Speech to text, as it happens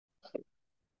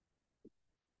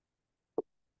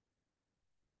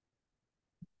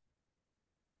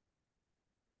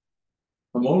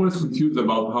I'm always confused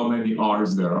about how many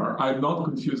R's there are. I'm not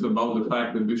confused about the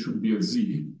fact that this should be a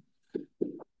Z.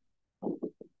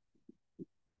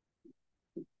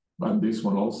 But this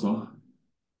one also.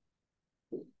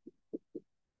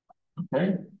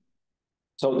 Okay.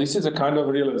 So this is a kind of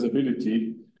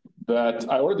realizability that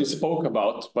I already spoke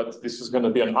about, but this is going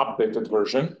to be an updated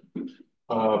version,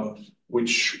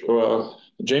 which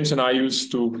James and I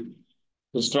used to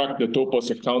construct the topos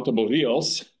of countable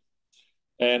reals.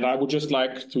 And I would just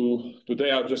like to,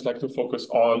 today I'd just like to focus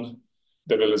on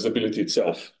the realizability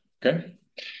itself, okay?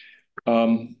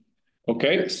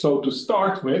 Okay, so to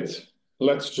start with,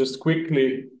 let's just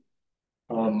quickly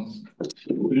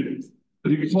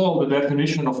recall the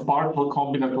definition of partial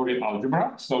combinatory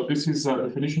algebra. So this is a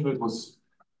definition that was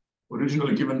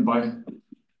originally given by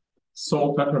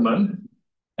Saul Pepperman,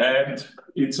 and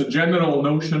it's a general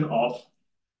notion of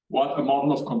what a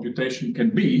model of computation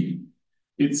can be.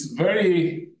 It's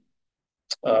very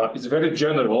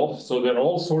general. So there are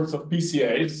all sorts of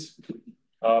PCAs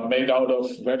made out of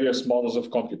various models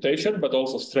of computation, but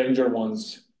also stranger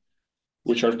ones,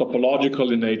 which are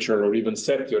topological in nature or even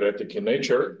set theoretic in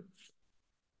nature.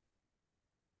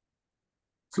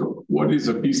 So what is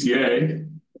a PCA?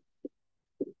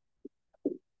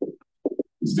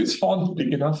 Is this font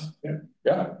big enough? Yeah.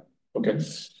 Yeah. Okay.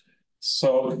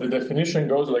 So the definition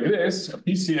goes like this. A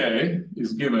PCA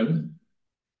is given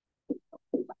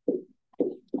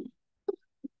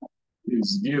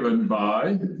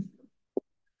by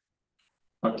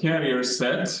a carrier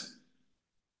set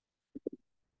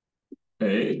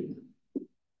A.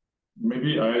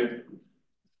 Maybe I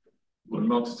will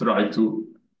not try to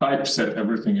typeset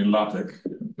everything in LaTeX,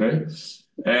 okay?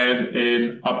 And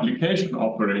in application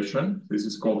operation, this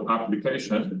is called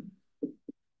application,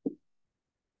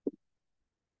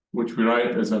 which we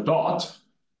write as a dot.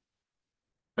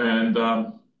 And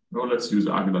let's use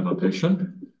Agda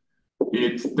notation.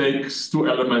 It takes two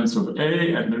elements of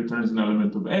A and returns an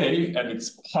element of A, and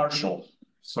it's partial.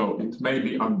 So it may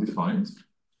be undefined,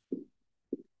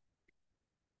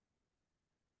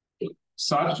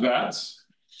 such that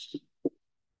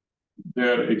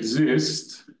there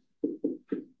exist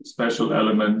special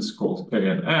elements called K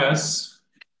and S.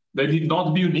 They need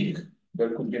not be unique. There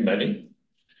could be many.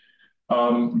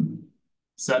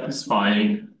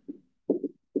 Satisfying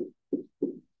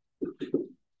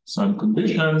some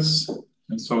conditions.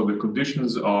 And so the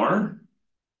conditions are,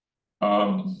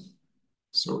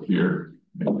 so here,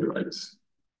 maybe write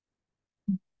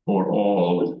for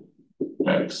all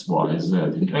X, Y, Z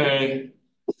in A.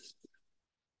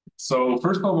 So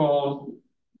first of all,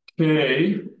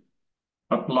 K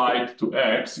applied to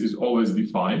X is always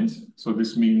defined. So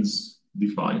this means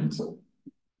defined.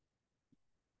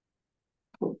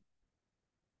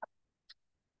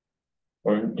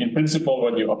 In principle,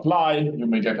 when you apply, you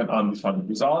may get an undefined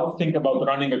result. Think about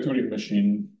running a Turing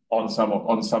machine on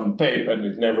some tape, and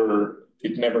it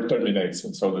never terminates,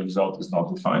 and so the result is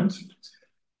not defined.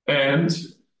 And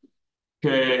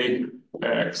K,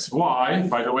 X, Y,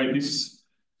 by the way,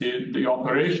 the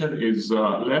operation is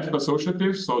left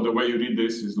associative, so the way you read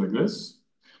this is like this.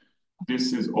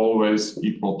 This is always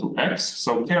equal to X.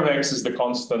 So K of X is the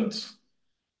constant,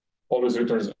 always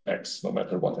returns X, no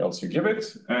matter what else you give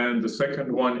it. And the second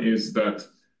one is that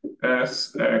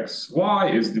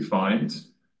Sxy is defined,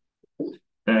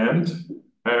 and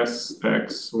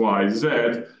Sxyz.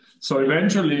 So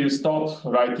eventually you stop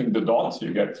writing the dot,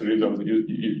 you get rid of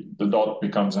the dot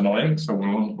becomes annoying, so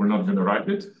we're not going to write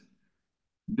it.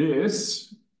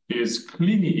 This is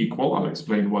cleanly equal, I'll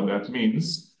explain what that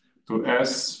means, to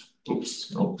S,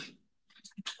 oops, no.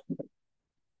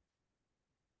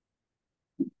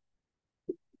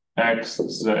 X,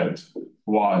 Z,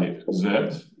 Y,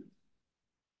 Z.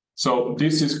 So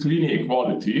this is cleanly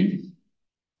equality,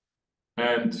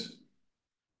 and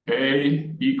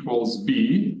A equals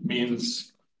B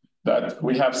means that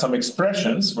we have some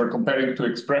expressions, we're comparing two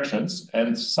expressions,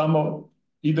 and some of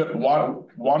either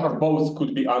one or both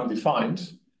could be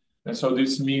undefined. And so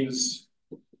this means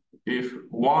if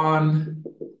one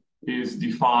is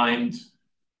defined,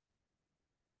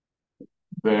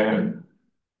 then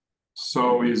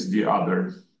so is the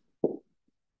other,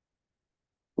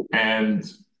 and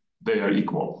they are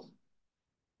equal.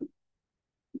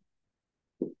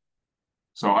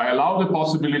 So I allow the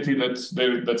possibility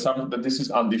that this is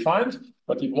undefined,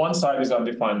 but if one side is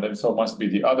undefined, then so must be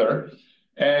the other.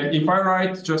 And if I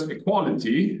write just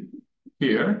equality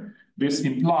here, this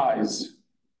implies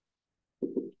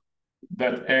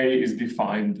that A is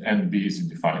defined and B is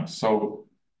defined. So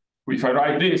if I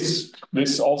write this,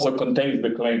 this also contains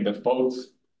the claim that both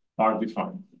are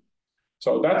defined.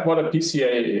 So that's what a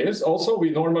PCA is. Also, we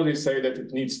normally say that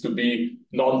it needs to be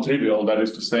non-trivial. That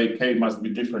is to say, K must be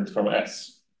different from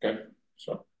S. Okay,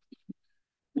 so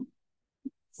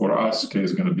for us, K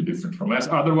is going to be different from S.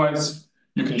 Otherwise,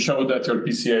 you can show that your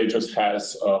PCA just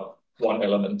has one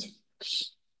element.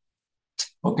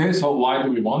 Okay, so why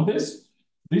do we want this?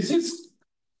 This is,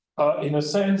 in a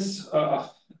sense,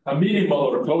 a minimal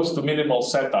or close to minimal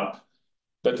setup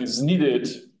that is needed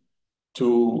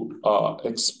to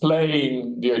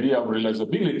explain the idea of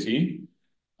realizability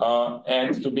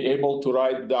and to be able to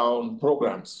write down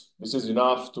programs. This is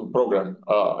enough to program.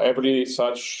 Every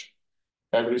such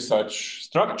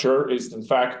structure is, in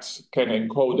fact, can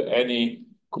encode any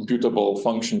computable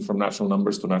function from natural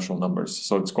numbers to natural numbers.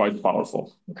 So it's quite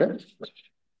powerful. Okay.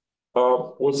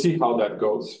 We'll see how that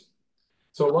goes.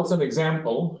 So what's an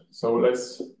example? So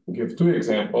let's give two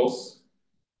examples.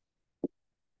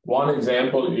 One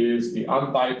example is the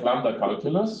untyped lambda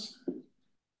calculus.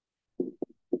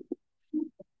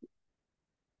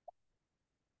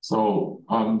 So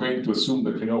I'm going to assume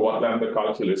that you know what lambda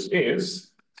calculus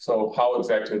is. So how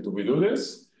exactly do we do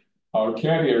this? Our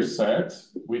carrier set,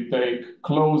 we take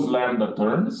closed lambda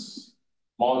terms,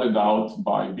 modeled out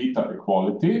by beta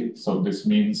equality. So this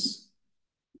means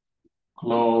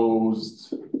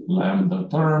closed lambda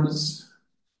terms.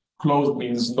 Closed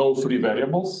means no free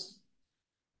variables.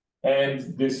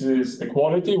 And this is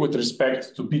equality with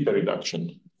respect to beta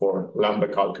reduction for lambda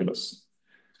calculus.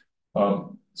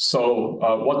 What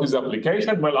is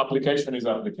application? Well, application is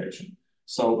application.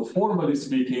 So formally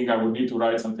speaking, I would need to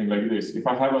write something like this. If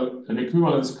I have an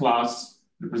equivalence class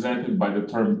represented by the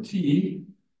term T,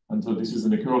 and so this is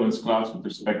an equivalence class with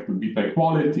respect to beta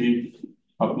equality,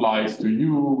 applies to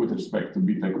U with respect to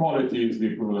beta equality is the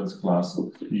equivalence class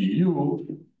of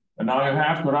PU. And now I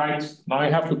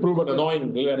have to prove an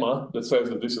annoying dilemma that says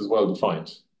that this is well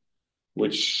defined,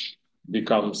 which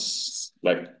becomes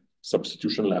like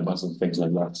substitution lemmas and things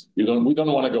like that. We don't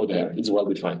want to go there. It's well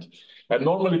defined. And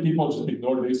normally people just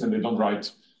ignore this and they don't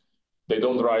write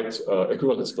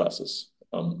equivalence classes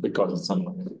because it's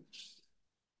annoying.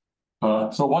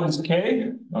 So what is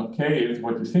K? K is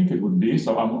what you think it would be.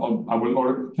 So I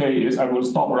will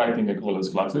stop writing equivalence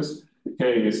classes.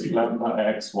 K is lambda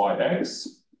x, y,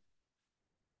 x.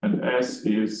 And S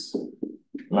is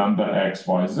lambda x,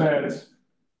 y, z,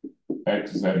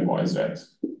 x, z, y, z.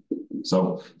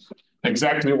 So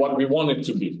exactly what we want it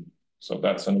to be. So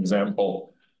that's an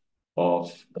example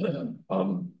of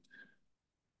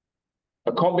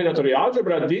a combinatory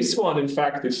algebra. This one, in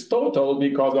fact, is total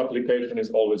because application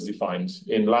is always defined.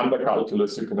 In lambda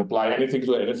calculus, you can apply anything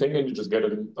to anything and you just get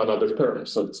another term.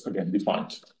 So it's, again,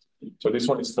 defined. So this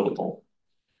one is total.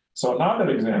 So another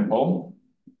example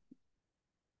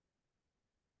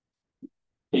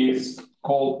is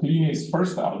called Kleini's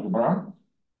first algebra.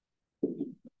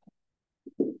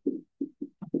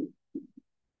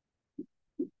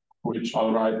 Which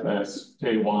I'll write as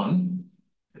K1.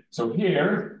 So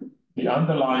here, the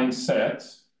underlying set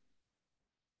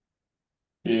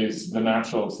is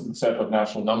the set of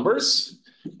natural numbers,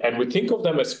 and we think of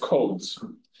them as codes.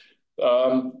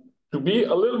 To be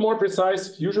a little more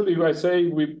precise, usually I say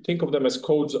we think of them as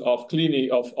codes of Kleini,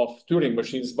 of Turing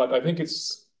machines, but I think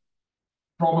it's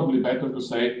probably better to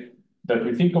say that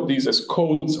we think of these as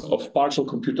codes of partial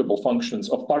computable functions,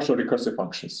 of partial recursive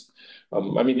functions.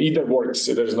 I mean, either works,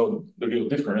 there's no real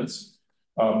difference.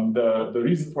 The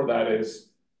reason for that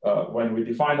is when we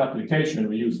define application,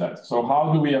 we use that. So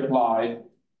how do we apply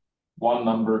one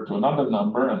number to another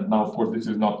number? And now, of course, this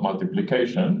is not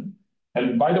multiplication.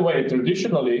 And by the way,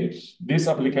 traditionally, this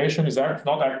application is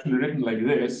not actually written like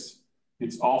this.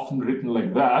 It's often written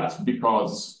like that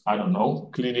because, I don't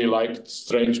know, Kleini liked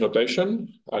strange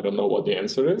notation. I don't know what the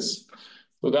answer is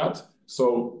to that.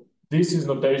 So this is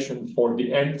notation for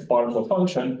the nth partial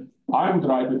function. I would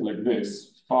write it like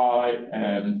this, phi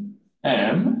and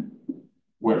m,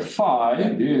 where phi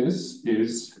is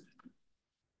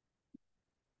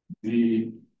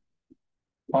the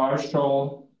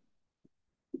partial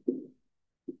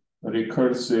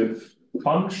recursive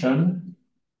function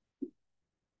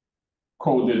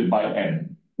coded by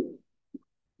n.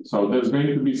 So there's going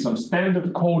to be some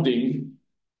standard coding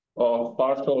of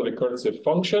partial recursive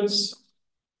functions.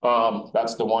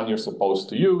 That's the one you're supposed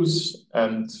to use.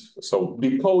 And so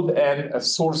decode n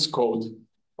as source code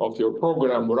of your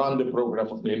program, run the program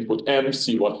on the input m,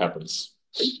 see what happens,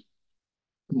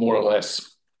 more or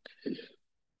less.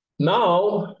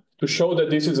 Now, to show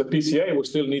that this is a PCA, we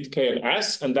still need K and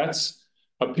S, and that's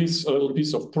a little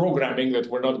piece of programming that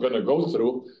we're not going to go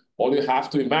through. All you have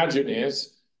to imagine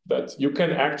is that you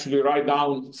can actually write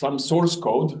down some source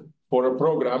code for a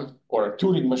program or a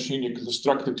Turing machine, you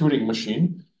construct a Turing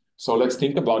machine. So let's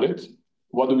think about it.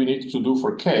 What do we need to do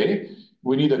for K?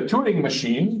 We need a Turing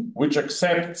machine which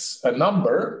accepts a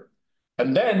number,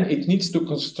 and then it needs to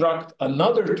construct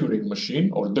another Turing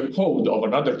machine or the code of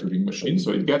another Turing machine.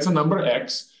 So it gets a number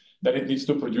X, then it needs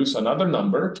to produce another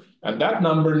number, and that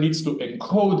number needs to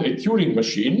encode a Turing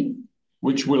machine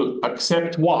which will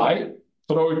accept Y,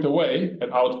 throw it away,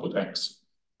 and output X.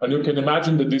 And you can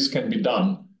imagine that this can be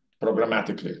done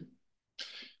programmatically.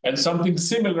 And something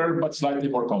similar, but slightly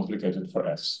more complicated for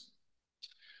S.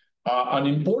 An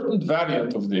important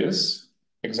variant of this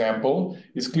example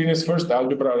is cleanest first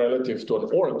algebra relative to an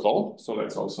oracle. So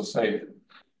let's also say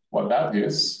what that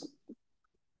is.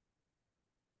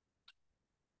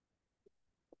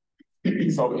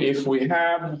 So if we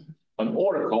have an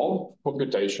oracle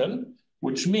computation,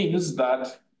 which means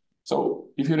that, so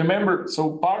if you remember,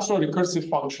 so partial recursive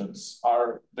functions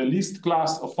are the least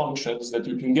class of functions that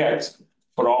you can get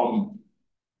from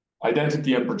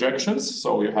identity and projections.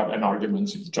 So you have n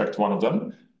arguments, you project one of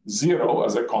them, 0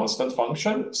 as a constant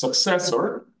function,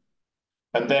 successor,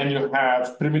 and then you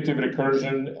have primitive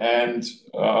recursion and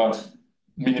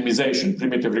minimization.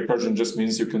 Primitive recursion just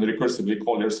means you can recursively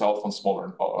call yourself on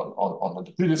smaller on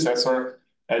the predecessor,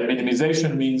 and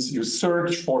minimization means you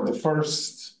search for the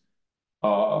first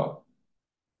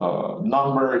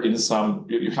number in some.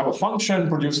 You have a function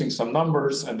producing some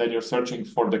numbers, and then you're searching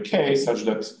for the k such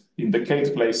that in the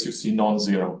kth place you see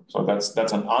non-zero. So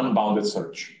that's an unbounded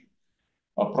search.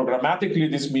 Programmatically,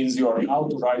 this means you are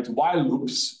allowed to write while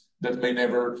loops that may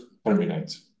never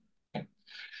terminate. Okay.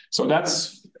 So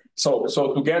that's so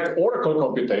to get oracle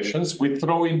computations, we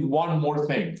throw in one more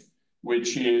thing,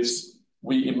 which is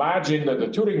we imagine that the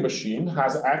Turing machine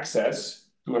has access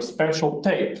to a special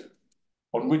tape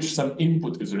on which some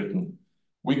input is written.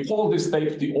 We call this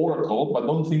tape the oracle, but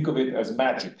don't think of it as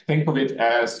magic. Think of it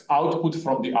as output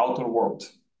from the outer world.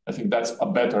 I think that's a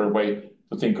better way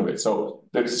to think of it. So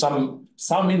there's some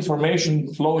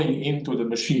information flowing into the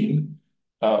machine.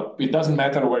 It doesn't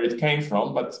matter where it came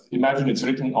from, but imagine it's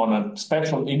written on a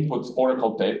special input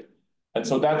oracle tape. And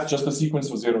so that's just a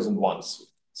sequence of zeros and ones.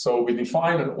 So we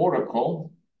define an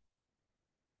oracle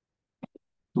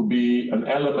to be an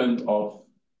element of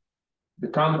the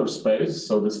Cantor space,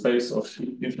 so the space of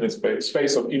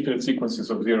infinite sequences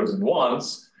of zeros and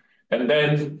ones, and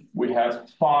then we have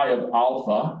phi of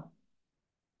alpha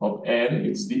of n.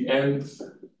 It's the nth.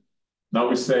 Now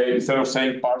we say, instead of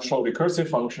saying partial recursive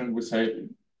function, we say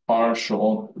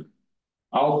partial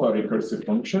alpha recursive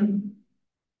function.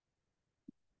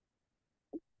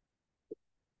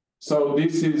 So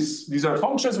these are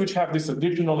functions which have this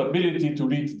additional ability to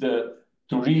read the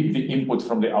input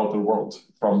from the outer world,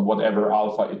 from whatever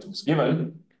alpha it was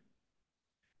given.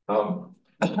 So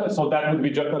that would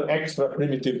be just an extra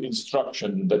primitive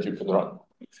instruction that you can run.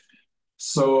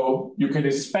 So you can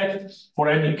expect for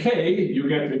any k, you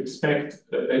get to expect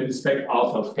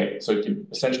alpha of k. So you can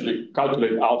essentially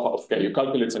calculate alpha of k. You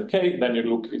calculate some k, then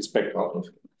you expect alpha of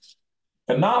k.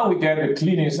 And now we get the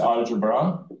cleanest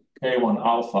algebra, k1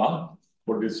 alpha,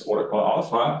 for this oracle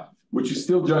alpha, which is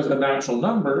still just the natural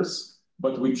numbers,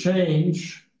 but we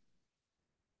change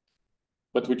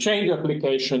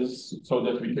applications so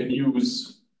that we can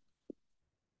use.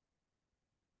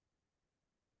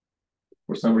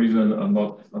 For some reason, I'm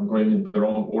going in the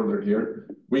wrong order here.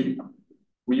 We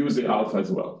use the alpha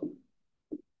as well.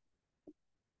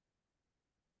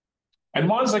 And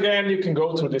once again, you can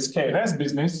go through this KNS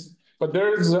business, but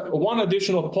there's one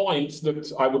additional point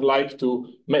that I would like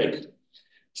to make.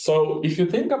 So if you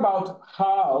think about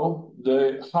how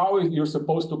you're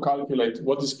supposed to calculate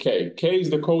what is K. K is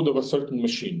the code of a certain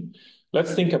machine.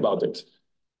 Let's think about it.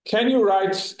 Can you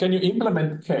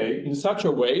implement K in such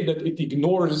a way that it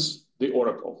ignores the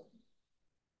oracle?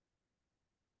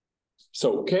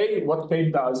 So K, what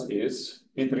K does is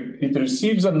it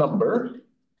receives a number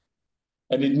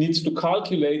and it needs to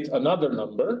calculate another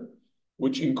number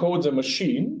which encodes a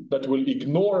machine that will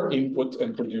ignore input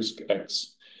and produce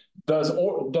X. Does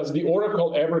the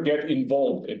oracle ever get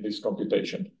involved in this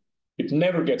computation? It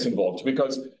never gets involved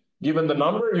because given the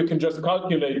number, you can just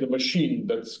calculate the machine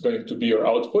that's going to be your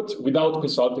output without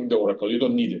consulting the oracle. You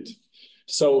don't need it.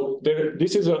 So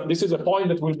this is a point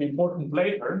that will be important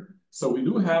later. So we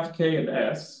do have K and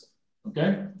S,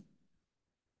 okay?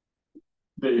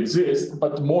 They exist,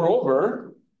 but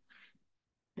moreover,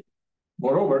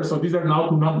 so these are now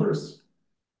two numbers.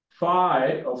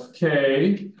 Phi of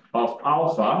K of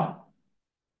alpha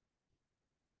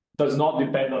does not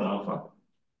depend on alpha.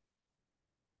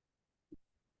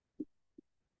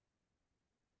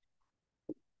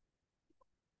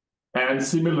 And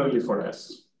similarly for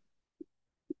S.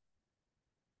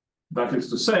 That is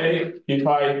to say, if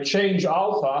I change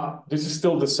alpha, this is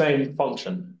still the same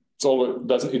function. So it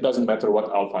doesn't matter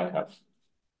what alpha I have.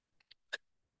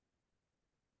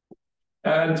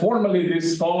 And formally,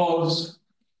 this follows.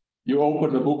 You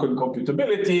open the book on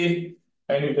computability,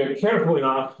 and if they're careful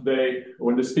enough,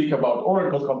 when they speak about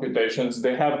oracle computations,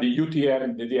 they have the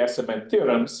UTM, the SMN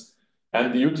theorems,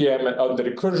 and the UTM, the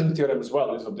recursion theorem as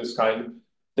well is of this kind.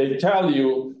 They tell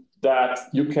you that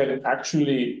you can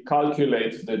actually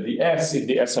calculate that the S in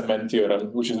the SMN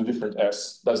theorem, which is a different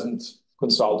S, doesn't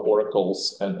consult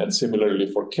oracles, and similarly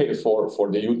for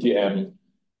the UTM,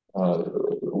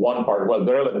 one part, well,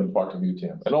 the relevant part of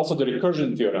UTM, and also the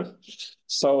recursion theorem.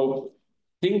 So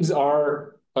things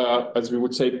are, as we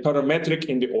would say, parametric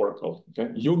in the oracle.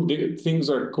 Okay, things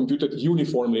are computed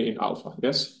uniformly in alpha.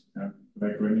 Yes. Yeah.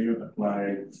 Like when you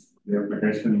apply the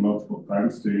application multiple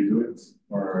times, do you do it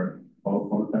or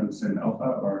all the times in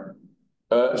alpha or?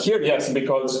 Here, yes,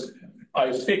 because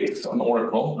I fixed an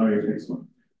oracle. Oh, you fixed one.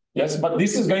 Yes, but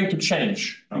this is going to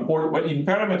change. In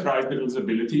parameterized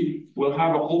realizability, we'll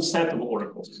have a whole set of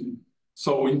oracles.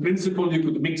 So in principle, you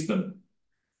could mix them.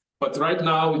 But right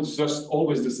now, it's just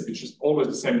always the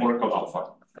same oracle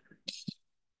alpha.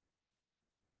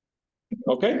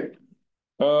 Okay.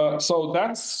 So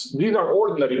these are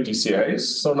ordinary PCAs.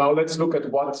 So now let's look at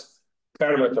what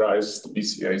parameterized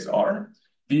PCAs are.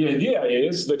 The idea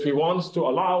is that we want to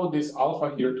allow this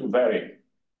alpha here to vary.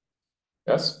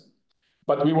 Yes.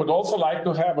 But we would also like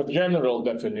to have a general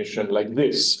definition like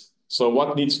this. So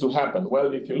what needs to happen?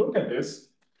 Well, if you look at this,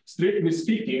 strictly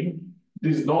speaking,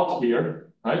 this dot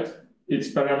here, right? It's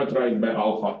parameterized by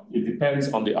alpha. It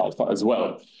depends on the alpha as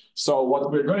well. So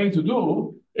what we're going to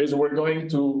do is we're going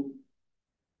to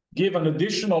give an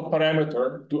additional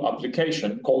parameter to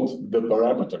application called the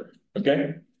parameter,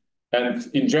 okay? And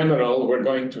in general, we're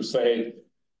going to say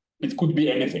it could be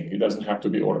anything. It doesn't have to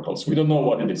be oracles. We don't know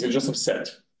what it is. It's just a set.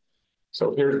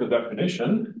 So here's the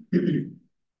definition.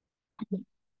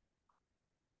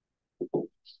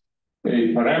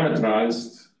 A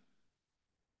parameterized,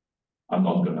 I'm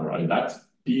not going to write that,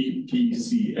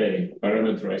 PPCA,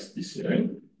 parameterized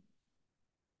PCA,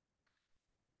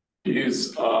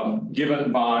 is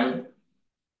given by,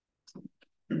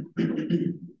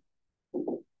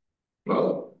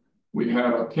 well, we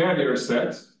have a carrier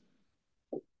set,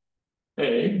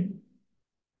 A,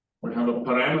 we have a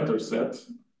parameter set,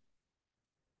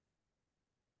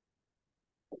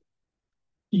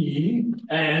 E,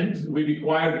 and we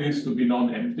require this to be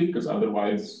non-empty because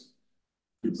otherwise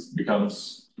it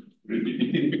becomes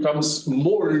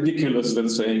more ridiculous than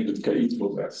saying that K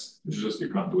equals S. It's just you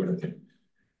can't do anything.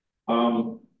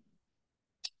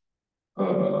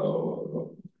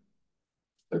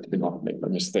 Let me not make a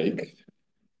mistake.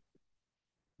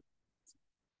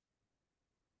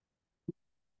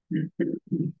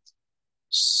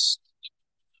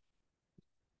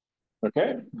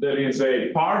 Okay, there is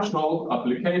a partial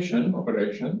application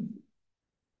operation.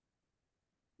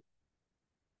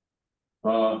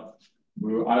 I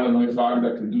don't know if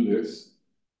Agda can do this.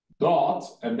 Dot,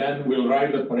 and then we'll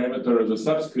write the parameter as a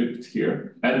subscript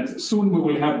here. And soon we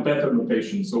will have better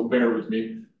notation, so bear with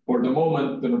me. For the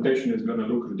moment, the notation is going to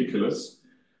look ridiculous.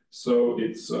 So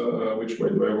it's, which way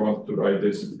do I want to write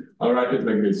this? I'll write it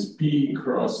like this, P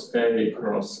cross A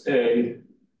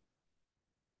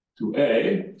to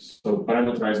A, so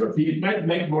parameterized by P. It might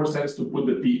make more sense to put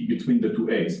the P between the two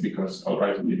A's because I'll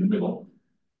write it in the middle.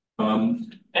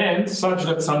 And such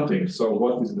that something, so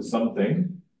what is the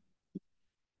something?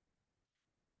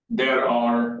 There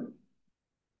are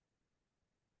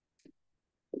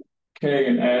K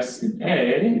and S in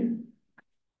A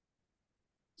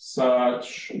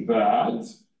such that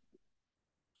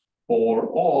for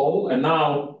all, and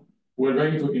now we're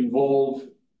going to involve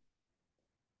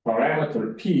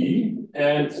parameter P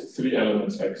and three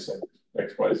elements X,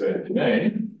 Y, Z in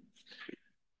A.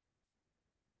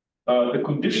 The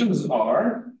conditions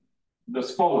are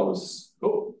as follows.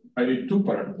 Oh, I need two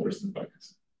parameters in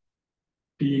fact.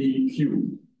 P,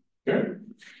 Q, okay?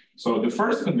 So the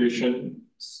first condition,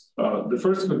 I'll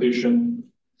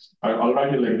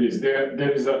write it like this.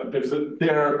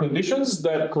 There are conditions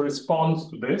that correspond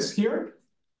to this here,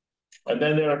 and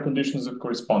then there are conditions that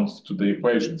correspond to the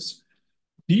equations.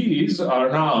 These are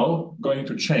now going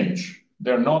to change.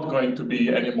 They're not going to be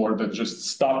anymore that just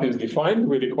stuff is defined.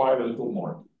 We require a little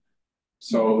more.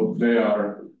 So they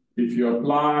are, if you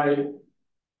apply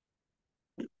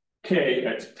K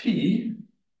at P,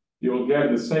 you'll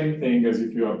get the same thing as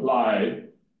if you apply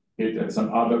it at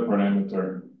some other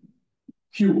parameter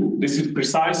Q. This is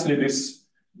precisely this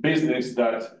business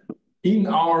that in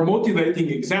our motivating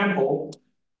example,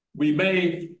 we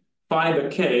may find a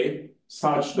K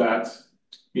such that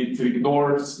it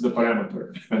ignores the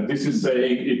parameter. And this is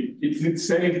saying, it's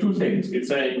saying two things. It's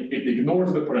saying it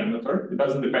ignores the parameter, it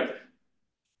doesn't depend.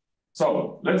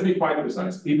 So let's be quite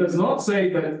precise. It does not say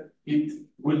that it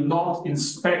will not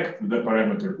inspect the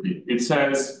parameter P. It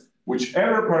says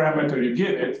whichever parameter you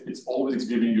give it, it's always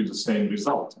giving you the same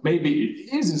result. Maybe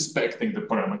it is inspecting the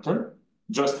parameter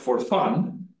just for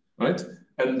fun, right?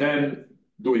 And then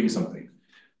doing something.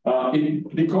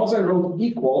 Because I wrote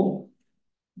equal,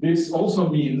 this also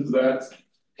means that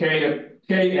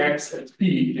kx at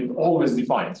p is always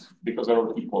defined because I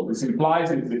wrote equal. This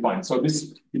implies it's defined. So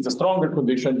this is a stronger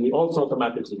condition. We also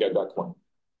automatically get that one.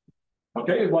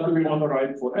 Okay, what do we want to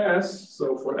write for s?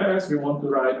 So for s, we want to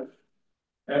write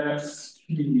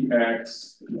spx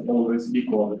is always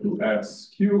equal to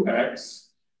sqx.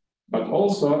 But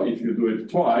also, if you do it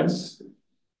twice,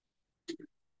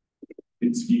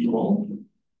 it's equal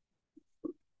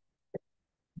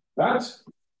that.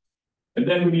 And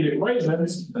then we need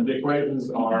equations, and the equations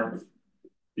are,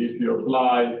 if you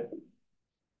apply,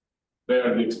 they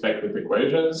are the expected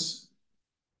equations.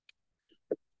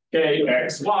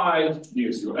 Kxy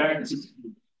gives you x,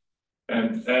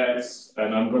 and s,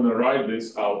 and I'm going to write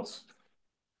this out.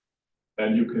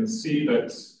 And you can see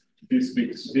that this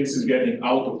is getting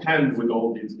out of hand with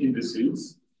all these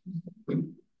indices.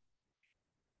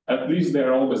 At least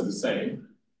they're always the same.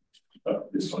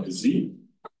 This one is z.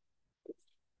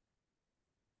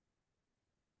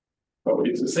 So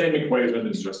it's the same equation,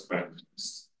 it's just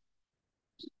parameterized.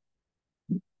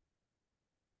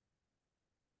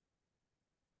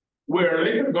 We're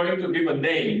later going to give a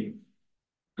name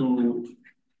to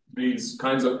these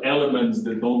kinds of elements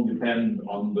that don't depend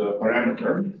on the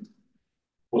parameter.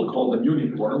 We'll call them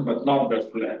uniform, but not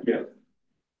just that yet.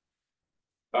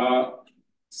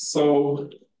 So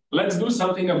let's do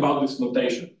something about this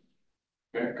notation,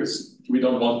 okay? Because we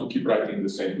don't want to keep writing the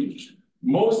same thing.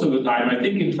 Most of the time, I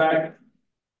think, in fact,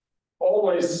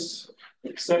 always,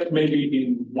 except maybe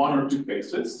in one or two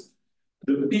cases,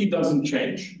 the P doesn't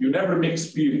change. You never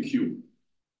mix P and Q.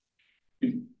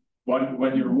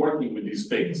 When you're working with these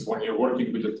things, when you're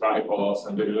working with the triples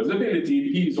and the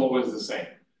realizability, P is always the same.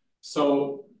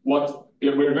 So what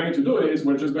we're going to do is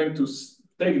we're just going to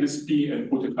take this P and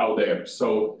put it out there.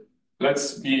 So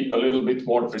let's be a little bit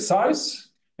more precise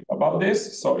about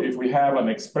this. So if we have an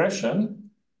expression,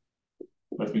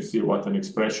 let me see what an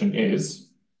expression is.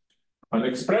 An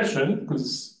expression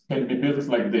can be built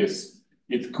like this.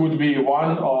 It could be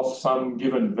one of some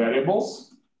given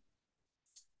variables.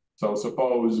 So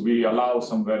suppose we allow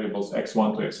some variables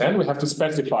x1 to xn. We have to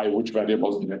specify which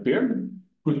variables will appear.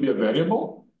 Could be a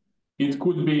variable. It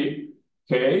could be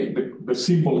k, the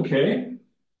symbol k.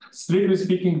 Strictly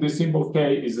speaking, the symbol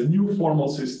k is a new formal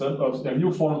system of a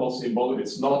new formal symbol.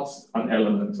 It's not an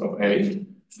element of A.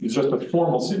 It's just a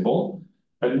formal symbol.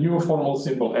 A new formal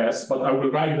symbol S, but I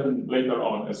will write them later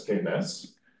on as k and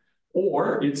s.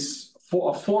 Or it's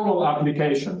for a formal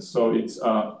application. So it's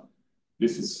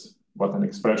this is what an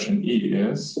expression E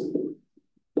is.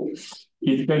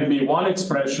 It can be one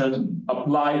expression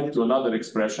applied to another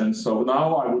expression. So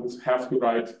now I would have to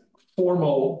write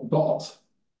formal dot,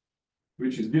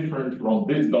 which is different from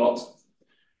this dot.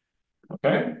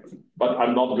 Okay, but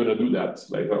I'm not going to do that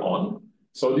later on.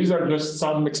 So these are just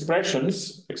some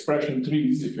expressions, expression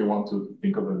trees, if you want to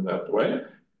think of them that way.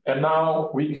 And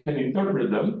now we can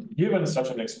interpret them given such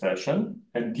an expression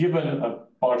and given a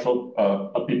partial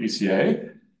a PPCA.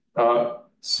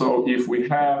 So if we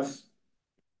have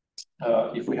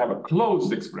a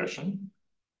closed expression,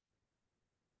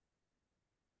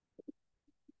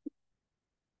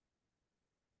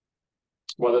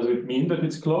 what does it mean that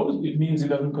it's closed? It means it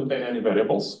doesn't contain any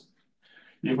variables.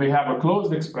 If we have a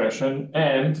closed expression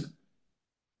and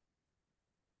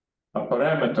a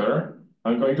parameter,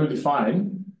 I'm going to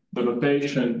define the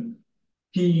notation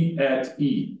P at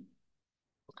E,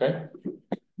 okay?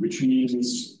 Which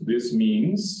means, this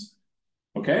means,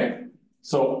 okay?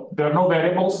 So there are no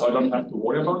variables, so I don't have to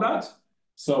worry about that.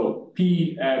 So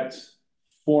P at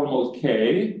formal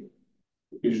K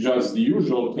is just the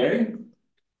usual K.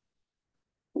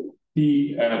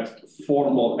 P at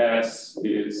formal S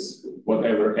is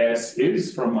whatever S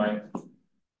is from my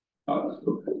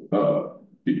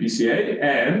PPCA,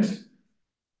 and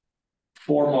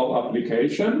formal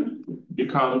application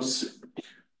becomes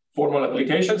formal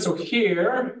application. So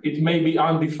here it may be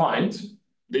undefined.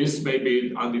 This may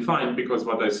be undefined because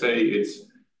what I say is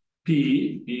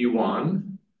P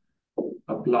E1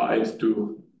 applied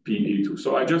to P E2.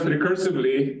 So I just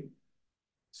recursively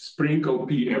sprinkle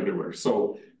P everywhere.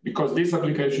 So because this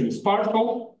application is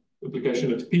partial,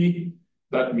 application at P,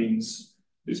 that means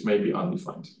this may be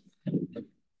undefined.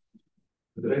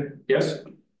 Yes?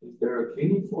 Is there a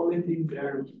clean equality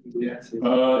there? Yes.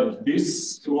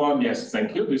 This one, yes,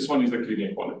 thank you. This one is the clean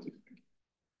inequality.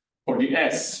 For the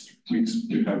S, we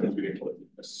have the clean inequality.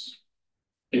 Yes.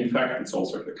 In fact, it's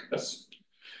also the S.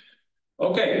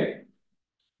 Okay.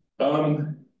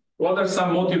 What are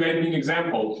some motivating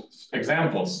examples?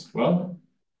 Well,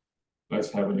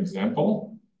 let's have an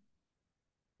example.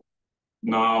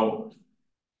 Now,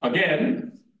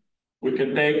 again, we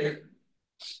can take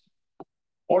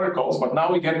oracles, but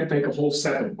now we get to take a whole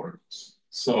set of oracles.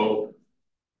 So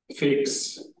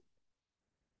fix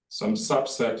some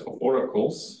subset of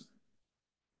oracles,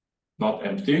 not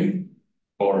empty,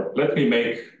 or let me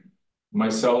make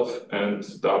myself and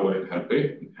Dawe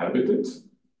inhabited.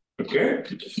 Okay.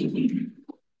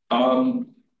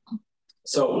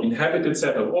 So inhabited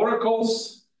set of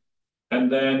oracles,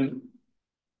 and then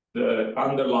the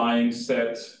underlying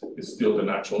set is still the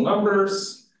natural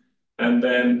numbers, and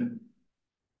then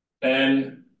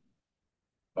n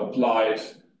applied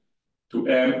to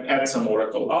m at some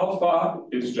oracle alpha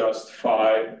is just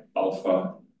phi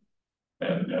alpha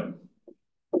and m.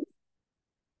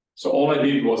 So all I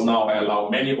did was now I allow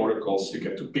many oracles. You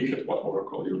get to pick at what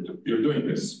oracle you're doing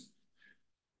this.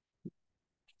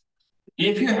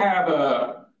 If you have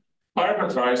a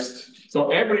parameterized,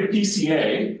 so every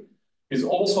PCA is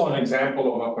also an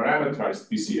example of a parameterized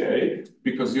PCA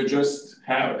because you just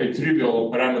have a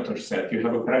trivial parameter set. You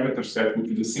have a parameter set which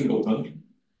is a singleton,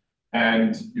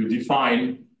 and you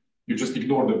just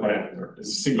ignore the parameter. It's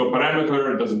a single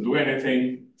parameter, it doesn't do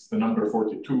anything. It's the number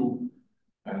 42,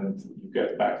 and you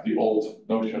get back the old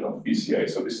notion of PCA.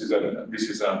 So this is a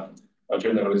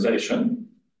generalization.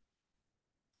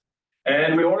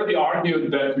 And we already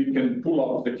argued that we can pull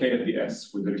out the K and the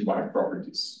S with the required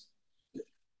properties.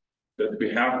 That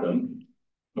we have them.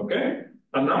 Okay.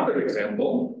 Another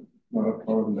example. Not a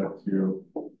problem that you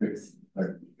fix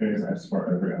like K and S for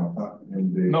every alpha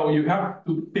in the. No, you have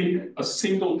to pick a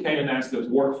single K and S that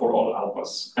work for all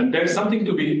alphas. And there's something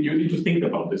you need to think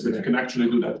about this, that you can actually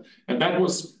do that. And that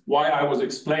was why I was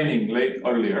explaining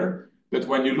earlier that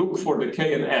when you look for the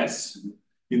K and S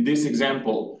in this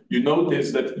example, you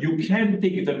notice that you can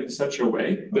pick them in such a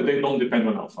way that they don't depend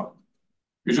on alpha.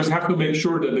 You just have to make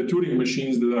sure that the Turing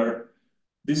machines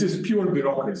this is pure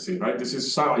bureaucracy, right? This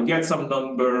is how I get some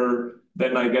number,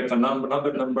 then I get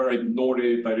another number, I ignore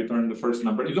it, I return the first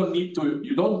number. You don't need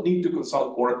to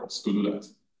consult oracles to do that.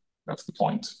 That's the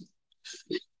point.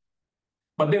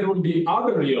 But there will be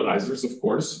other realizers, of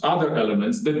course, other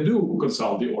elements that do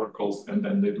consult the oracles and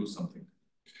then they do something.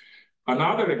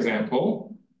 Another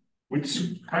example,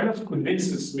 which kind of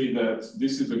convinces me that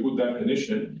this is a good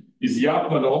definition, is Jaap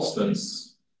van Osten's.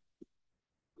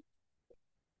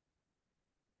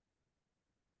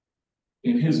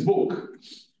 In his book,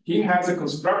 he has a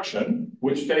construction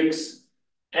which takes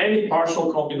any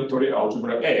partial combinatory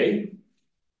algebra A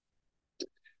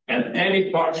and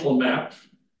any partial map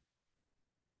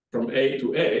from A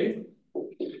to A,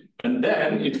 and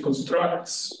then it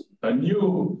constructs a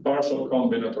new partial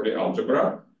combinatory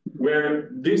algebra where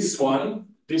this partial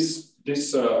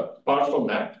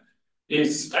map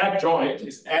is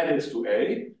added to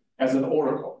A as an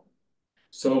oracle.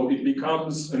 So it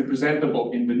becomes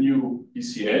representable in the new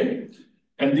PCA.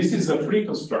 And this is a free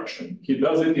construction. He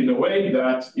does it in a way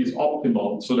that is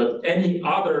optimal so that any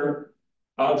other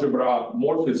algebra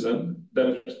morphism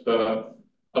that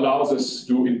allows us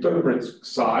to interpret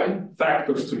psi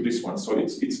factors through this one. So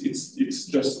it's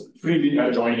just freely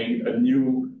adjoining a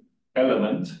new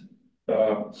element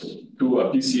to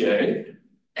a PCA.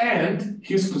 And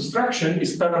his construction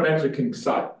is parametric in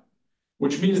psi,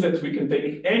 which means that we can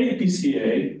take any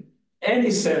PCA,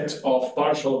 any set of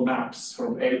partial maps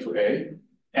from A to A,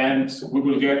 and we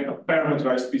will get a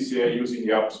parameterized PCA using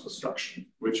Jaap's construction,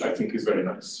 which I think is very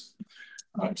nice.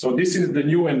 So this is the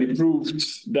new and improved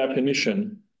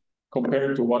definition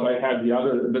compared to what I had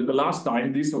the last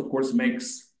time. This, of course,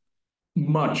 makes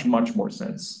much more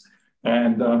sense.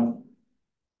 And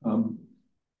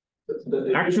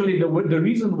actually, the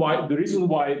reason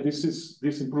why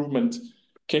this improvement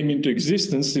came into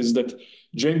existence is that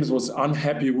James was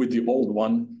unhappy with the old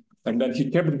one, and then he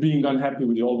kept being unhappy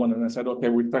with the old one, and I said, okay,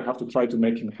 we have to try to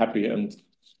make him happy, and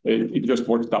it just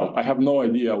worked out. I have no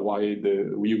idea why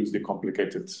we use the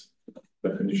complicated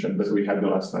definition that we had the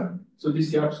last time. So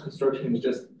this Jaap's construction is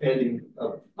just adding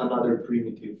another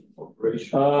primitive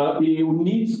operation. You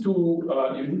need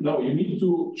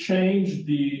to change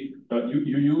the you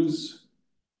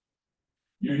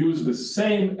use the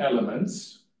same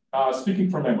elements. Speaking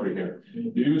from memory here,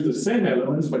 you use the same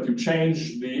elements, but you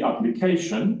change the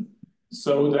application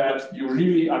so that you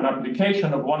really an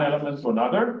application of one element to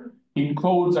another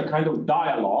encodes a kind of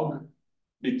dialogue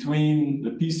between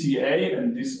the PCA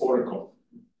and this oracle.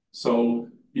 So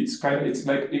it's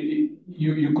like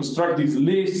you construct these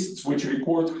lists which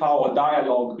record how a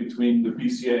dialogue between the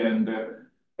PCA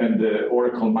and the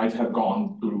oracle might have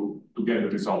gone to get a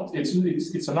result. It's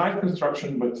a nice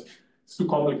construction, but it's too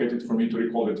complicated for me to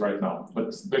recall it right now.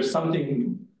 But there's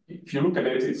something, if you look at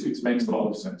it, it makes a lot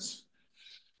of sense.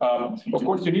 Of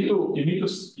course,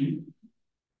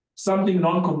 something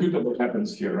non-computable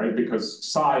happens here, right? Because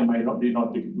psi may be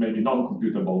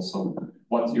non-computable. So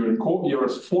what you're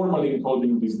formally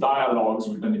encoding these dialogues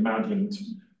with an imagined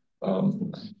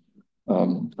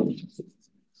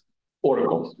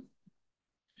oracle.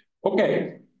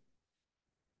 Okay.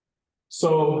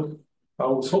 So I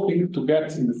was hoping to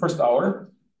get in the first hour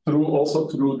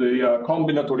through the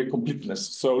combinatory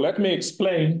completeness. So let me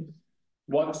explain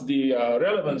what the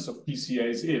relevance of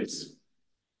PCAs is.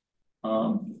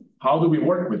 How do we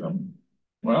work with them?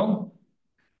 Well,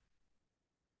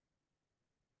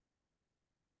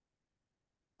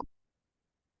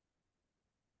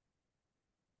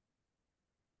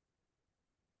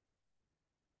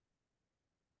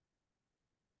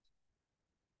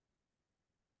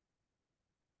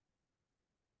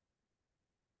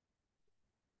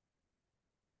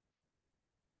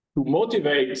 to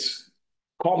motivate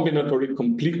combinatory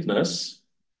completeness,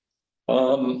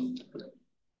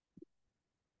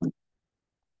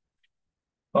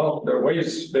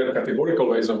 there are categorical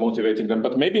ways of motivating them,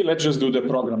 but maybe let's just do the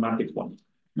programmatic one.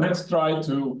 Let's try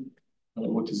to,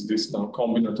 what is this now?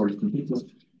 Combinatory completeness.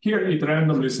 Here it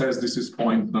randomly says this is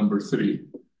point number 3.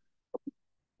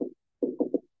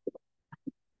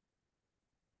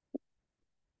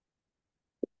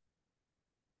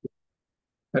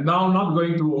 And now I'm not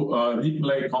going to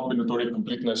replay combinatory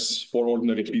completeness for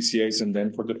ordinary PCAs and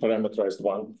then for the parameterized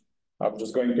one. I'm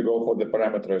just going to go for the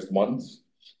parameterized ones.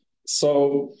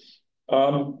 So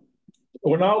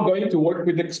we're now going to work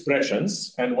with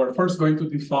expressions, and we're first going to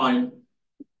define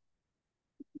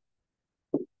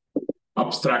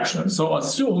abstraction. So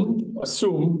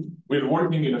assume we're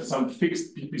working in some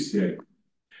fixed PPCA.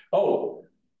 Oh,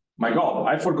 my God,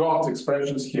 I forgot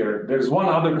expressions here. There's one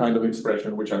other kind of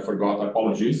expression which I forgot,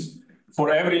 apologies.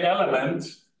 For every element,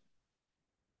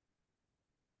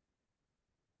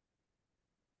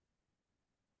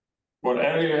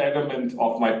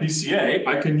 of my PCA,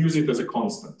 I can use it as a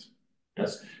constant.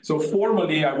 Yes. So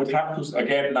formally, I would have to,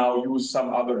 again, now use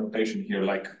some other notation here,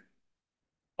 like,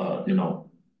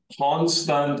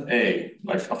 constant A,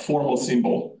 like a formal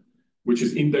symbol, which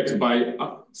is indexed by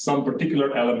some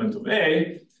particular element of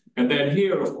A. And then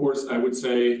here, of course, I would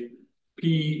say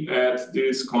P at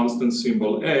this constant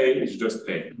symbol A is just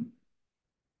A.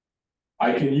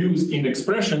 I can use, in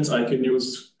expressions, I can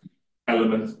use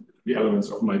the elements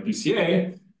of my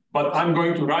PCA, but I'm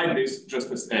going to write this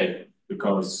just as A,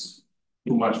 because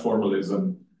too much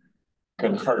formalism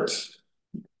can hurt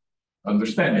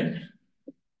understanding.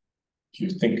 If you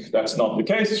think that's not the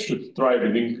case, you should try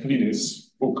reading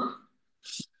Klini's book,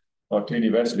 or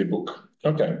Klini Wesley book.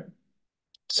 Okay.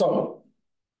 So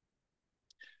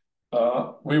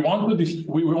we want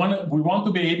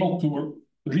to be able to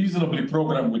reasonably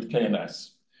program with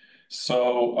KNS.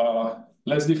 So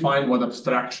let's define what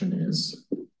abstraction is.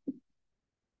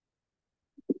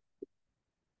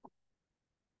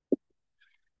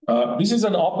 This is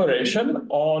an operation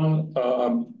on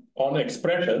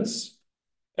expressions,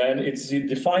 and it's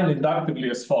defined inductively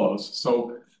as follows.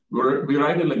 So we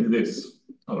write it like this.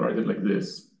 I'll write it like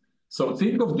this. So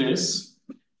think of this.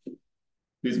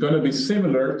 It's going to be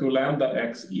similar to lambda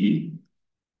xe,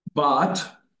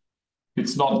 but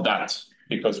it's not that,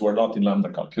 because we're not in lambda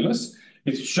calculus.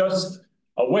 It's just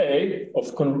a way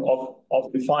of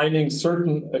defining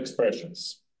certain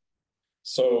expressions.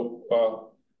 So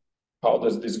how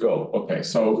does this go? Okay,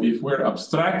 so if we're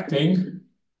abstracting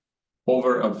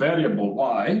over a variable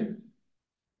y,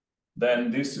 then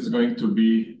this is going to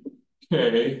be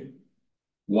k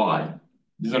y.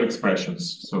 These are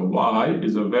expressions. So y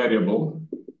is a variable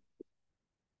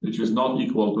which is not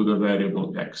equal to the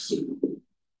variable x.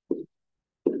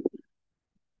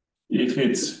 If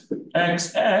it's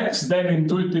xx, then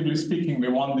intuitively speaking, we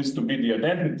want this to be the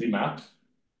identity map.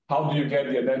 How do you get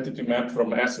the identity map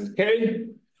from S and K?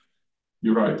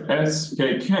 You write S,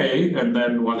 K, K, and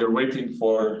then while you're waiting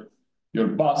for your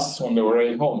bus on the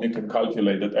way home, you can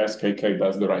calculate that S, K, K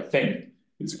does the right thing.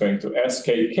 It's going to S,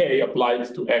 K, K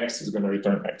applied to X is going to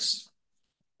return X,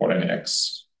 or an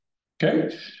X.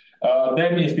 Okay?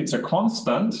 Then if it's a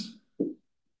constant,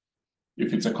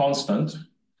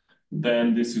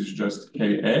 then this is just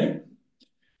Ka.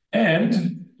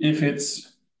 And if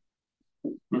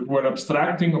we're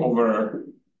abstracting over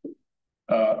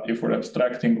if we're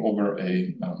abstracting over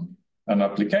an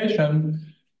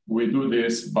application, we do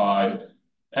this by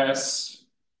S,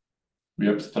 we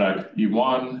abstract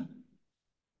E1,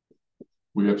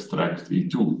 we abstract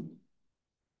E2.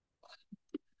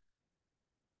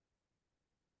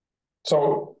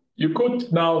 So you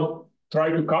could now try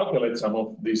to calculate some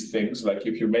of these things, like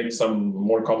if you make some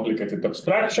more complicated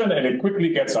abstraction and it quickly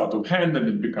gets out of hand and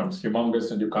it becomes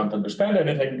humongous and you can't understand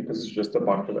anything because it's just a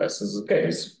bunch of S's a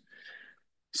case.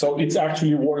 So it's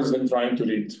actually worse than trying to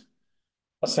read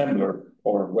assembler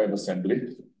or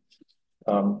WebAssembly.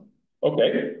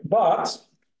 Okay, but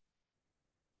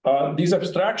these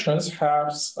abstractions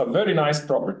have a very nice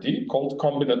property called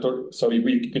combinatorial. So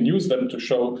we can use them to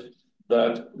show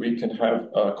that we can have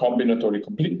combinatory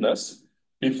completeness.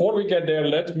 Before we get there,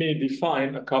 let me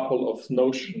define a couple of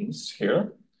notions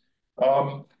here.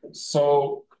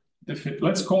 So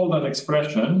let's call that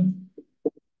expression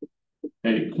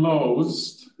a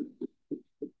closed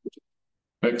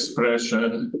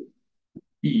expression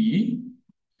E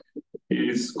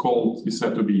is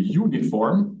said to be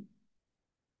uniform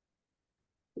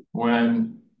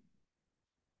when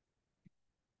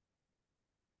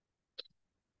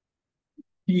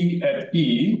P at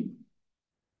E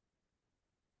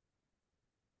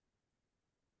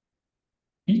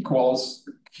equals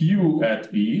Q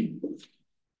at E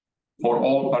for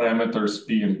all parameters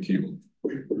P and Q.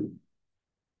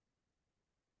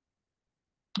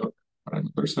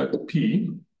 Parameters at P,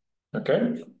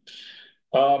 okay?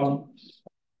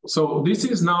 So this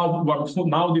is now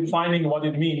defining what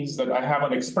it means that I have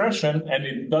an expression and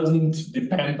it doesn't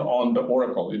depend on the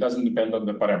oracle. It doesn't depend on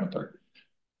the parameter.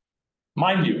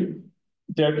 Mind you,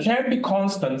 there can be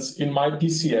constants in my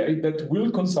PCA that will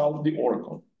consult the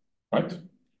oracle, right?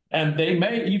 And they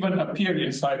may even appear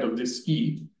inside of this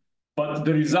E, but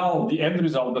the result, the end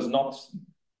result does not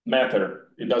matter.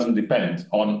 It doesn't depend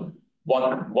on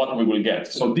what we will get.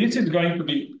 So this is going to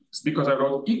be, because I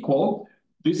wrote equal,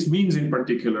 this means in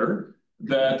particular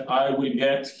that I will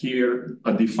get here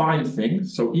a defined thing.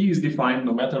 So E is defined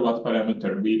no matter what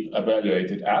parameter we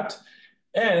evaluate it at.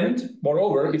 And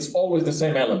moreover, it's always the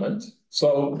same element.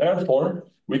 So therefore,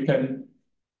 we can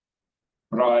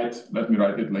write, let me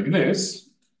write it like this.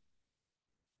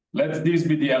 Let this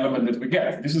be the element that we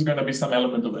get. This is going to be some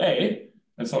element of A.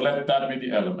 And so let that be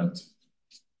the element.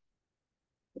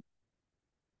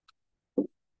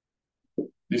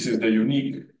 This is the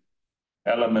unique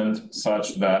element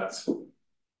such that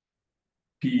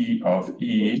P of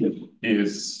E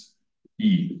is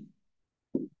E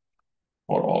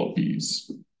for all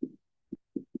P's.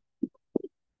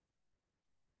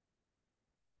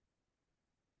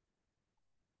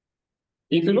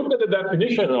 If you look at the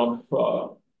definition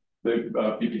of the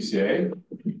PPCA,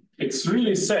 it's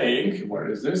really saying, where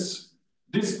is this?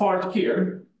 This part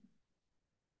here,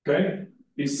 okay,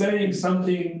 is saying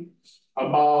something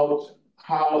about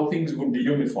how things would be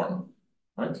uniform,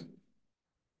 right?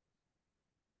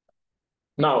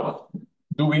 Now,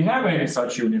 do we have any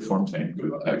such uniform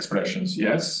expressions?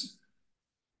 Yes.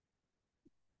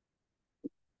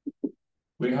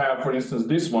 We have, for instance,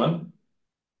 this one,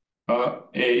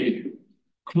 a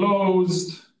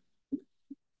closed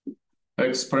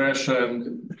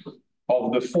expression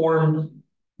of the form,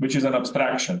 which is an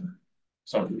abstraction.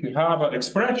 So if you have an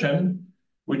expression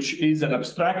which is an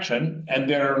abstraction and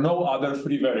there are no other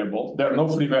free variables, there are no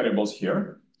free variables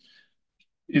here,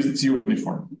 it's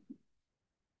uniform.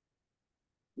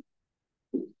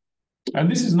 And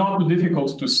this is not too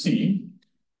difficult to see.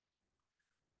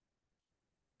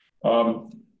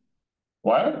 Well,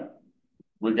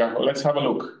 let's have a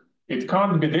look. It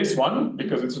can't be this one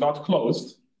because it's not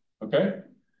closed, okay?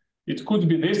 It could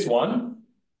be this one,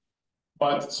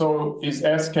 but so is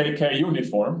SKK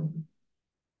uniform?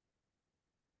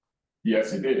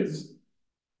 Yes, it is.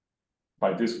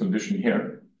 By this condition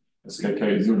here,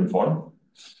 SKK is uniform.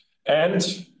 And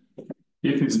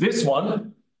if it's this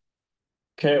one,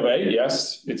 KA,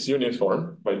 yes, it's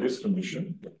uniform by this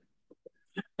condition.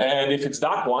 And if it's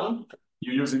that one,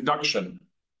 you use induction.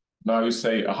 Now you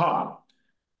say, aha,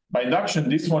 by induction,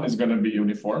 this one is going to be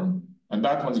uniform, and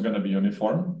that one's going to be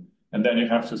uniform. And then you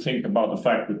have to think about the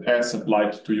fact that S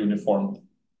applied to uniform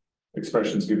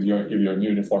expressions give you a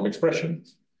uniform expression.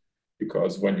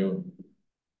 Because when you,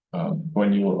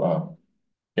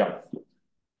 yeah.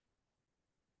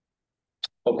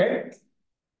 Okay.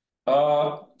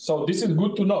 So this is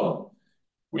good to know.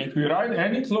 If we write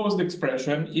any closed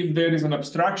expression, if there is an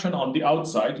abstraction on the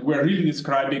outside, we're really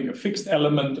describing a fixed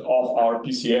element of our